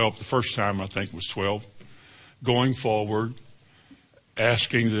was 12. The first time I think was 12. Going forward,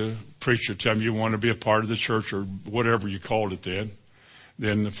 asking the preacher, tell me you want to be a part of the church or whatever you called it then.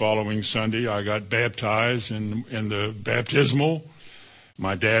 Then the following Sunday, I got baptized in the baptismal.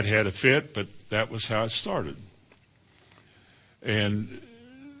 My dad had a fit, but that was how it started. And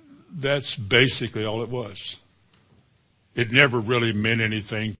that's basically all it was. It never really meant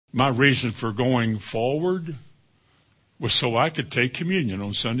anything. My reason for going forward was so I could take communion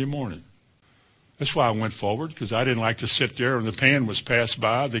on Sunday morning. That's why I went forward, because I didn't like to sit there and the pan was passed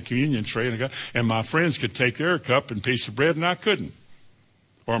by, the communion tray, and my friends could take their cup and piece of bread and I couldn't.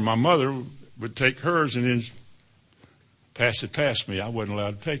 Or my mother would take hers and then pass it past me. I wasn't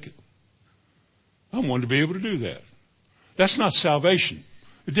allowed to take it. I wanted to be able to do that. That's not salvation.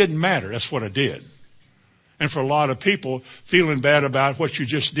 It didn't matter. That's what I did. And for a lot of people, feeling bad about what you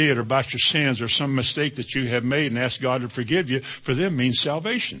just did or about your sins or some mistake that you have made and ask God to forgive you, for them means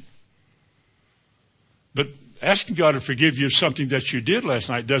salvation. But asking God to forgive you of something that you did last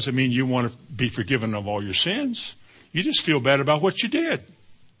night doesn't mean you want to be forgiven of all your sins. You just feel bad about what you did.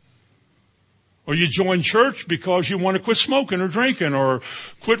 Or you join church because you want to quit smoking or drinking or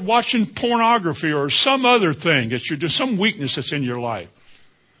quit watching pornography or some other thing that you're doing, some weakness that's in your life.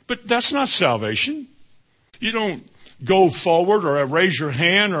 But that's not salvation. You don't go forward or raise your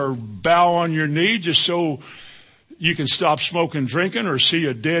hand or bow on your knee just so you can stop smoking, drinking, or see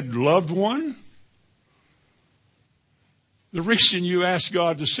a dead loved one. The reason you ask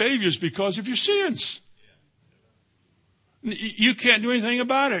God to save you is because of your sins. You can't do anything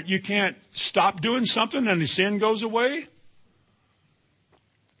about it. You can't stop doing something and the sin goes away.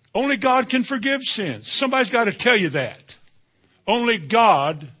 Only God can forgive sins. Somebody's got to tell you that. Only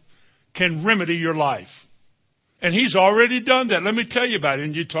God can remedy your life. And he's already done that. Let me tell you about it.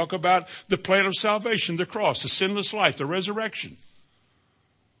 And you talk about the plan of salvation, the cross, the sinless life, the resurrection.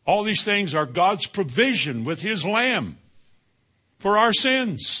 All these things are God's provision with his Lamb for our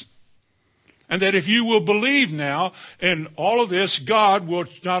sins. And that if you will believe now in all of this, God will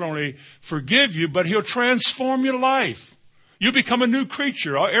not only forgive you, but he'll transform your life. You become a new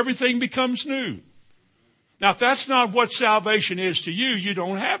creature. Everything becomes new. Now, if that's not what salvation is to you, you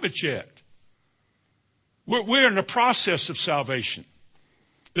don't have it yet. We're in the process of salvation.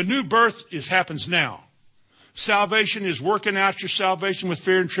 The new birth happens now. Salvation is working out your salvation with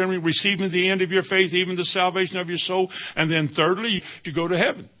fear and trembling, receiving the end of your faith, even the salvation of your soul. And then thirdly, you go to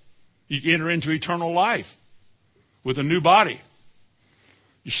heaven. You enter into eternal life. with a new body.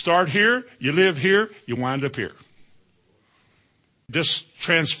 You start here, you live here, you wind up here. This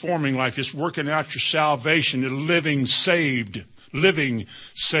transforming life is working out your salvation, living saved,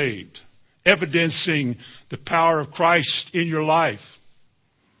 evidencing the power of Christ in your life,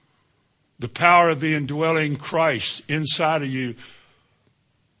 the power of the indwelling Christ inside of you,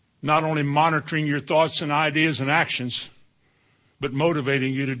 not only monitoring your thoughts and ideas and actions, but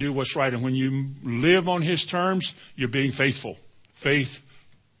motivating you to do what's right. And when you live on his terms, you're being faithful.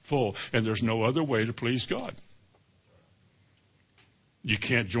 And there's no other way to please God. You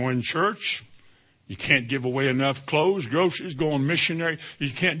can't join church. You can't give away enough clothes, groceries, go on missionary. You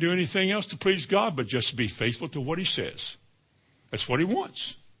can't do anything else to please God but just be faithful to what he says. That's what he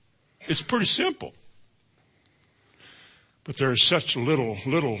wants. It's pretty simple. But there is such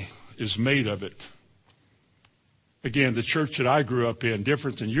little is made of it. Again, the church that I grew up in,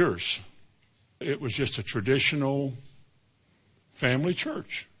 different than yours. It was just a traditional family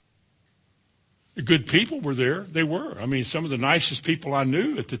church. Good people were there. They were. I mean, some of the nicest people I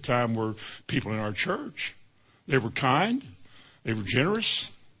knew at the time were people in our church. They were kind. They were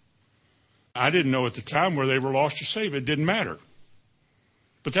generous. I didn't know at the time whether they were lost or saved. It didn't matter.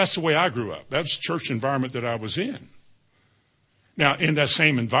 But that's the way I grew up. That was the church environment that I was in. Now, in that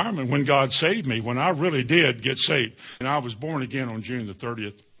same environment, when God saved me, when I really did get saved, and I was born again on June the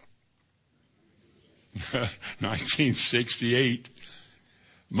 30th, 1968,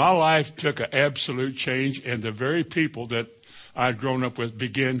 my life took an absolute change, and the very people that I'd grown up with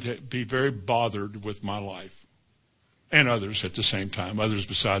began to be very bothered with my life. And others at the same time, others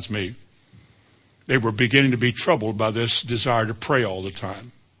besides me. They were beginning to be troubled by this desire to pray all the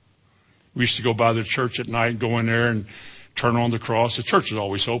time. We used to go by the church at night, go in there and turn on the cross. The church is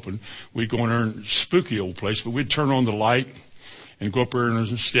always open. We'd go in there and spooky old place, but we'd turn on the light and go up there in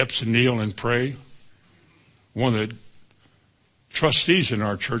the steps and kneel and pray. One of the trustees in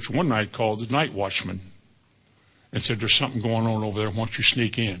our church one night called the night watchman and said, "There's something going on over there. Why don't you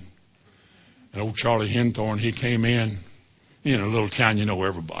sneak in?" And old Charlie Henthorne, he came in. In a little town, you know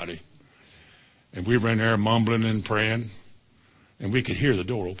everybody. And we were in there mumbling and praying, and we could hear the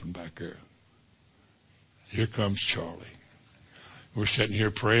door open back there. Here comes Charlie. We're sitting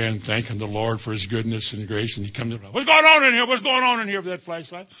here praying, thanking the Lord for his goodness and grace, and he comes in. "What's going on in here? What's going on in here?" with that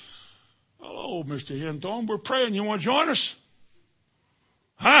flashlight. "Hello, Mr. Henthorne. We're praying. You want to join us?"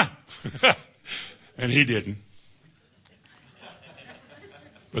 "Huh?" And he didn't.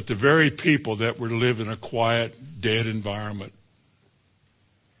 But the very people that were living in a quiet, dead environment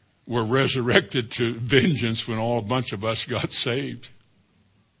were resurrected to vengeance when a bunch of us got saved.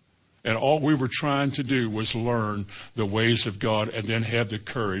 And all we were trying to do was learn the ways of God and then have the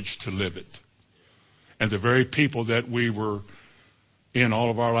courage to live it. And the very people that we were in all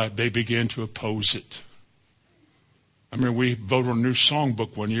of our life, they began to oppose it. I mean, we voted on a new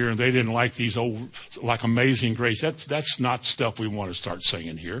songbook one year, and they didn't like these old, like Amazing Grace. That's not stuff we want to start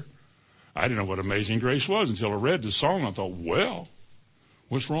singing here. I didn't know what Amazing Grace was until I read the song. I thought, well,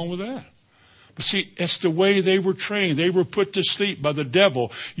 what's wrong with that? But see, it's the way they were trained. They were put to sleep by the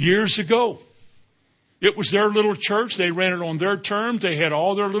devil years ago. It was their little church. They ran it on their terms. They had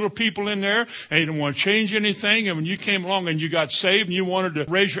all their little people in there, and they didn't want to change anything. And when you came along and you got saved and you wanted to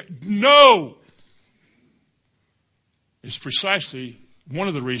raise your... No! It's precisely one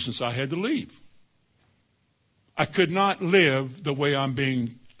of the reasons I had to leave. I could not live the way I'm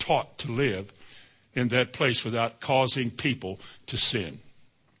being taught to live in that place without causing people to sin.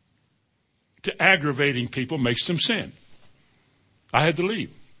 To aggravating people makes them sin. I had to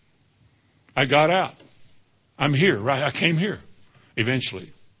leave. I got out. I'm here, right? I came here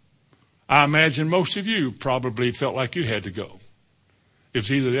eventually. I imagine most of you probably felt like you had to go. It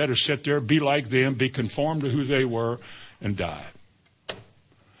was either that or sit there, be like them, be conformed to who they were, and die.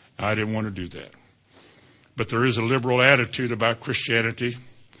 I didn't want to do that. But there is a liberal attitude about Christianity,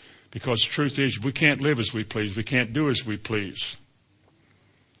 because the truth is we can't live as we please. We can't do as we please.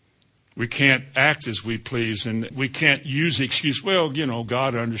 We can't act as we please, and we can't use the excuse, well,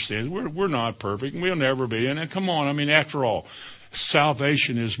 God understands. We're not perfect, and we'll never be. And come on, I mean, after all,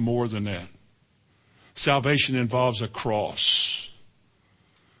 salvation is more than that. Salvation involves a cross,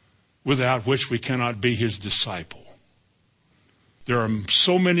 without which we cannot be his disciple. There are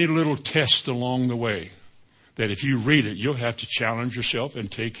so many little tests along the way that if you read it, you'll have to challenge yourself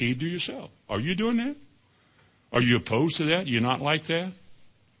and take heed to yourself. Are you doing that? Are you opposed to that? You're not like that?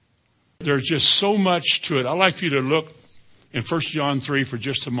 There's just so much to it. I'd like for you to look in 1 John 3 for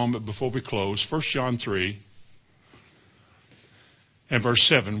just a moment before we close. 1 John 3 and verse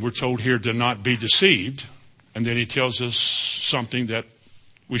 7. We're told here to not be deceived. And then he tells us something that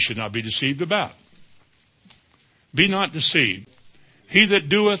we should not be deceived about. Be not deceived. He that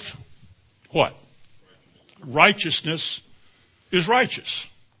doeth what? Righteousness is righteous.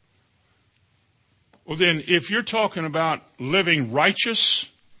 Well then, if you're talking about living righteous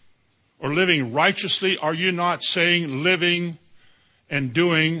or living righteously, are you not saying living and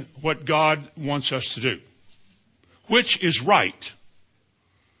doing what God wants us to do? Which is right?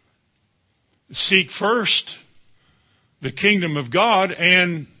 Seek first the kingdom of God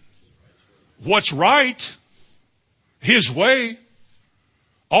and what's right, His way.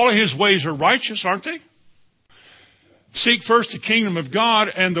 All of His ways are righteous, aren't they? Seek first the kingdom of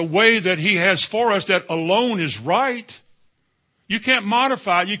God and the way that He has for us, that alone is right. You can't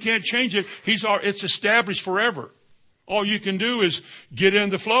modify it. You can't change it. It's established forever. All you can do is get in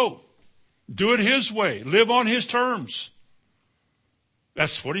the flow. Do it His way. Live on His terms.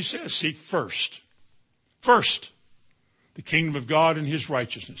 That's what He says. Seek first. First, the kingdom of God and His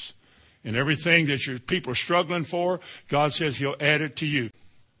righteousness. And everything that your people are struggling for, God says He'll add it to you.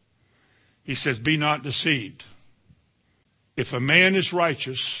 He says, be not deceived. If a man is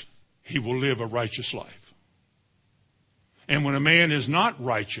righteous, he will live a righteous life. And when a man is not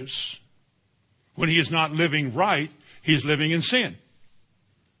righteous, when he is not living right, he is living in sin.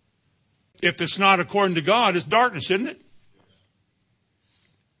 If it's not according to God, it's darkness, isn't it?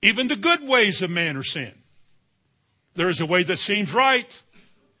 Even the good ways of man are sin. There is a way that seems right.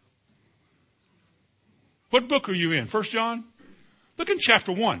 What book are you in? 1 John? Look in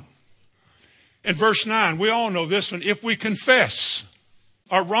chapter 1. In verse 9, we all know this one. If we confess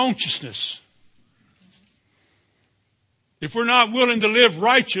our wrongheadedness, if we're not willing to live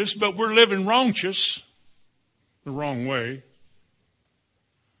righteous, but we're living wrongheaded, the wrong way,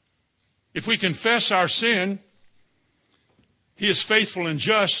 if we confess our sin, He is faithful and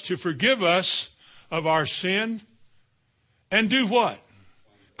just to forgive us of our sin and do what?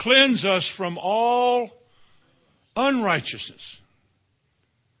 Cleanse us from all unrighteousness.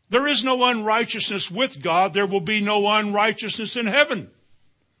 There is no unrighteousness with God. There will be no unrighteousness in heaven.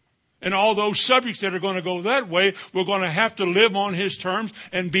 And all those subjects that are going to go that way, we're going to have to live on His terms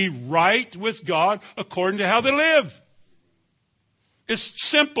and be right with God according to how they live. It's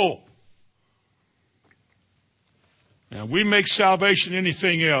simple. Now, we make salvation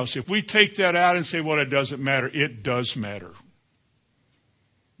anything else. If we take that out and say, well, it doesn't matter, it does matter.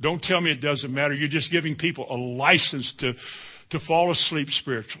 Don't tell me it doesn't matter. You're just giving people a license to fall asleep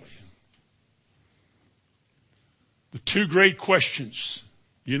spiritually. The two great questions.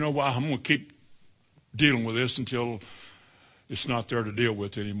 You know why? I'm going to keep dealing with this until it's not there to deal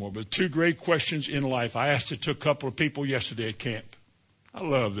with anymore. But two great questions in life. I asked it to a couple of people yesterday at camp. I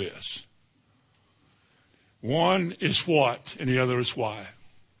love this. One is what, and the other is why.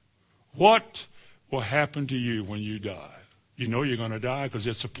 What will happen to you when you die? You know you're going to die because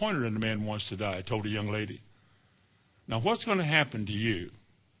it's appointed that a man wants to die, I told a young lady. Now, what's going to happen to you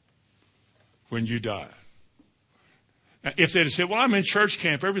when you die? Now, if they'd said, well, I'm in church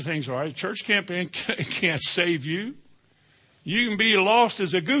camp, everything's all right. Church camp can't save you. You can be lost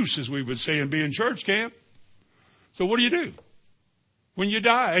as a goose, as we would say, and be in church camp. So what do? When you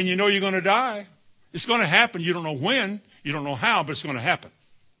die, and you know you're going to die, it's going to happen. You don't know when, you don't know how, but it's going to happen.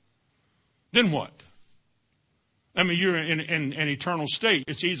 Then what? I mean, you're in an eternal state.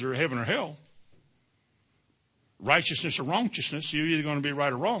 It's either heaven or hell. Righteousness or wrongheadedness, you're either going to be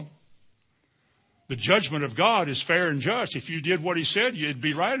right or wrong. The judgment of God is fair and just. If you did what He said, you'd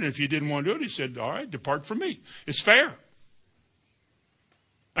be right. And if you didn't want to do it, He said, all right, depart from me. It's fair.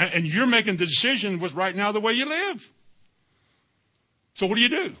 And you're making the decision with right now the way you live. So what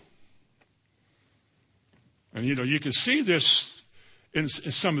do? And, you can see this in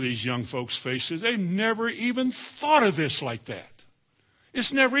some of these young folks' faces. They've never even thought of this like that.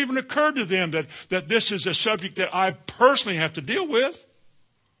 It's never even occurred to them that this is a subject that I personally have to deal with.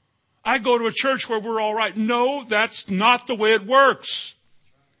 I go to a church where we're all right. No, that's not the way it works.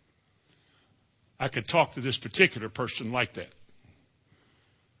 I could talk to this particular person like that.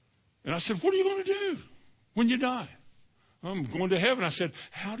 And I said, what are you going to do when you die? I'm going to heaven. I said,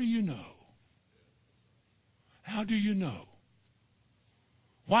 how do you know? How do you know?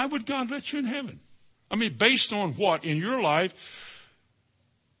 Why would God let you in heaven? I mean, based on what in your life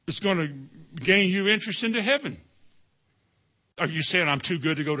is going to gain you interest into heaven? Are you saying I'm too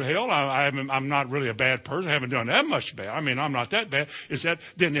good to go to hell? I'm not really a bad person. I haven't done that much bad. I mean, I'm not that bad.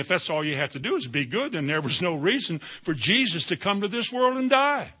 Then if that's all you have to do is be good, then there was no reason for Jesus to come to this world and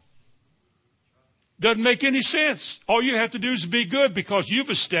die. Doesn't make any sense. All you have to do is be good because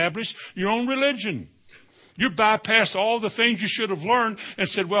you've established your own religion. You bypassed all the things you should have learned and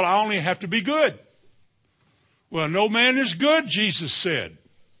said, well, I only have to be good. Well, no man is good, Jesus said.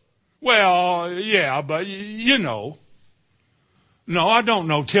 Well, yeah, but you know. No, I don't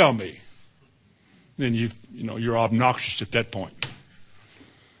know. Tell me. Then you're obnoxious at that point.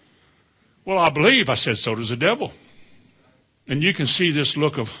 Well, I believe. I said, so does the devil. And you can see this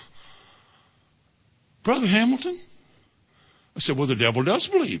look of, Brother Hamilton? I said, well, the devil does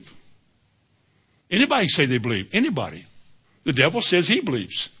believe. Anybody can say they believe. Anybody. The devil says he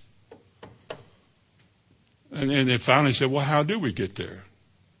believes. And they finally said, well, how do we get there?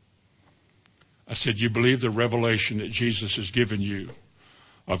 I said, you believe the revelation that Jesus has given you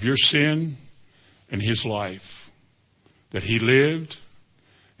of your sin and his life, that he lived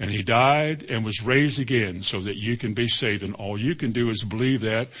and he died and was raised again so that you can be saved. And all you can do is believe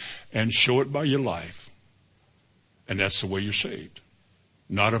that and show it by your life. And that's the way you're saved.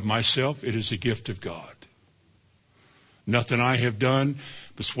 Not of myself, it is a gift of God. Nothing I have done,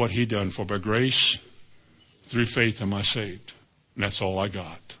 but it's what he done. For by grace, through faith am I saved. And that's all I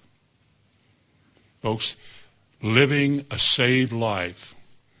got. Folks, living a saved life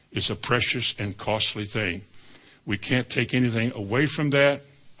is a precious and costly thing. We can't take anything away from that.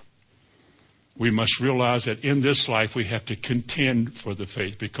 We must realize that in this life we have to contend for the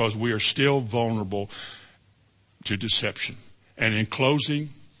faith because we are still vulnerable to deception. And in closing,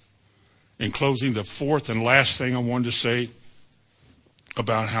 the fourth and last thing I wanted to say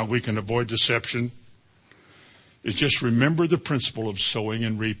about how we can avoid deception is just remember the principle of sowing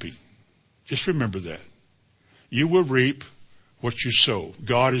and reaping. Just remember that. You will reap what you sow.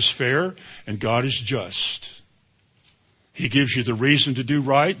 God is fair and God is just. He gives you the reason to do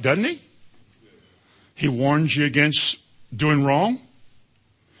right, doesn't he? He warns you against doing wrong.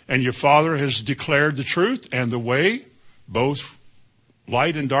 And your Father has declared the truth and the way, both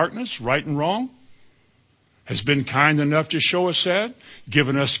light and darkness, right and wrong. Has been kind enough to show us that,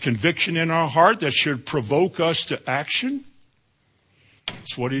 given us conviction in our heart that should provoke us to action.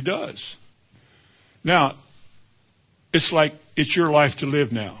 That's what he does. Now, it's like it's your life to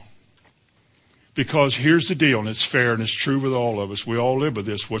live now. Because here's the deal, and it's fair and it's true with all of us. We all live with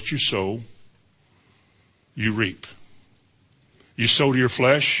this. What you sow, you reap. You sow to your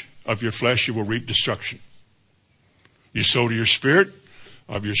flesh, of your flesh you will reap destruction. You sow to your spirit,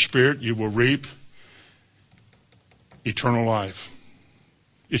 of your spirit you will reap eternal life.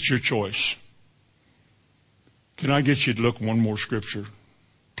 It's your choice. Can I get you to look one more scripture,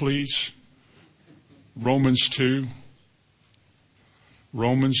 please? Romans 2.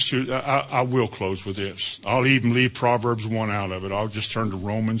 Romans 2. I will close with this. I'll even leave Proverbs 1 out of it. I'll just turn to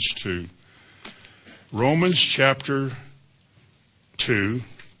Romans 2. Romans chapter 2,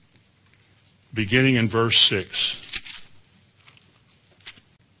 beginning in verse 6.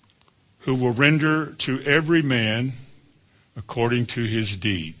 Who will render to every man according to his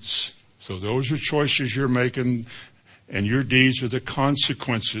deeds. So those are choices you're making, and your deeds are the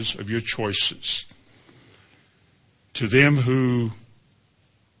consequences of your choices. To them who,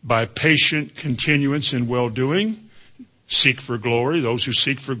 by patient continuance in well-doing, seek for glory, those who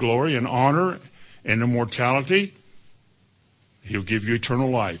seek for glory and honor and immortality, he'll give you eternal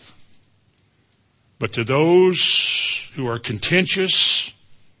life. But to those who are contentious,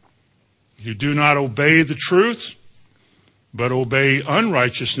 who do not obey the truth, but obey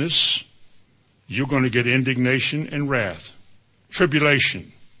unrighteousness, you're going to get indignation and wrath,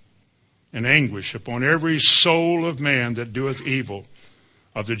 tribulation and anguish upon every soul of man that doeth evil,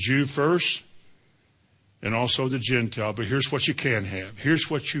 of the Jew first, and also the Gentile. But here's what you can have. Here's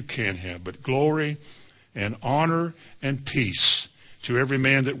what you can have. But glory and honor and peace to every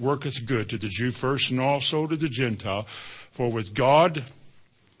man that worketh good, to the Jew first and also to the Gentile. For with God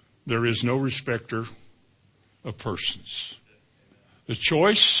there is no respecter of persons. The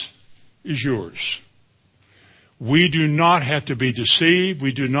choice is yours. We do not have to be deceived.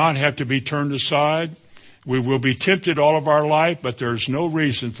 We do not have to be turned aside. We will be tempted all of our life, but there's no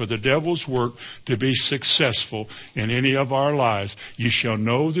reason for the devil's work to be successful in any of our lives. You shall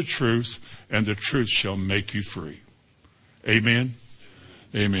know the truth, and the truth shall make you free. Amen?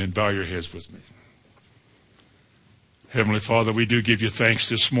 Amen. Bow your heads with me. Heavenly Father, we do give you thanks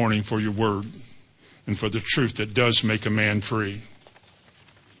this morning for your word and for the truth that does make a man free.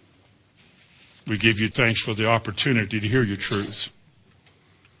 We give you thanks for the opportunity to hear your truth.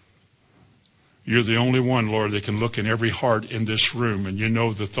 You're the only one, Lord, that can look in every heart in this room, and you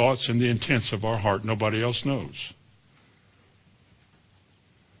know the thoughts and the intents of our heart. Nobody else knows.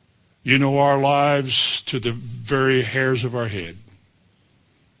 You know our lives to the very hairs of our head.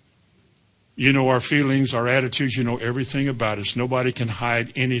 You know our feelings, our attitudes. You know everything about us. Nobody can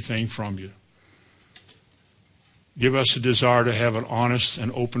hide anything from you. Give us a desire to have an honest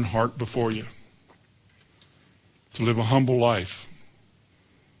and open heart before you, to live a humble life,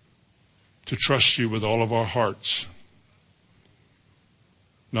 to trust you with all of our hearts.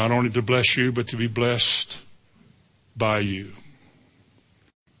 Not only to bless you, but to be blessed by you.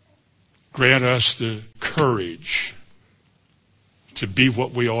 Grant us the courage to be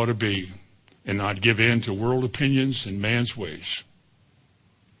what we ought to be and not give in to world opinions and man's ways.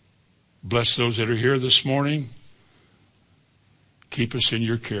 Bless those that are here this morning. Keep us in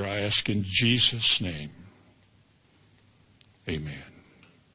your care, I ask in Jesus' name. Amen.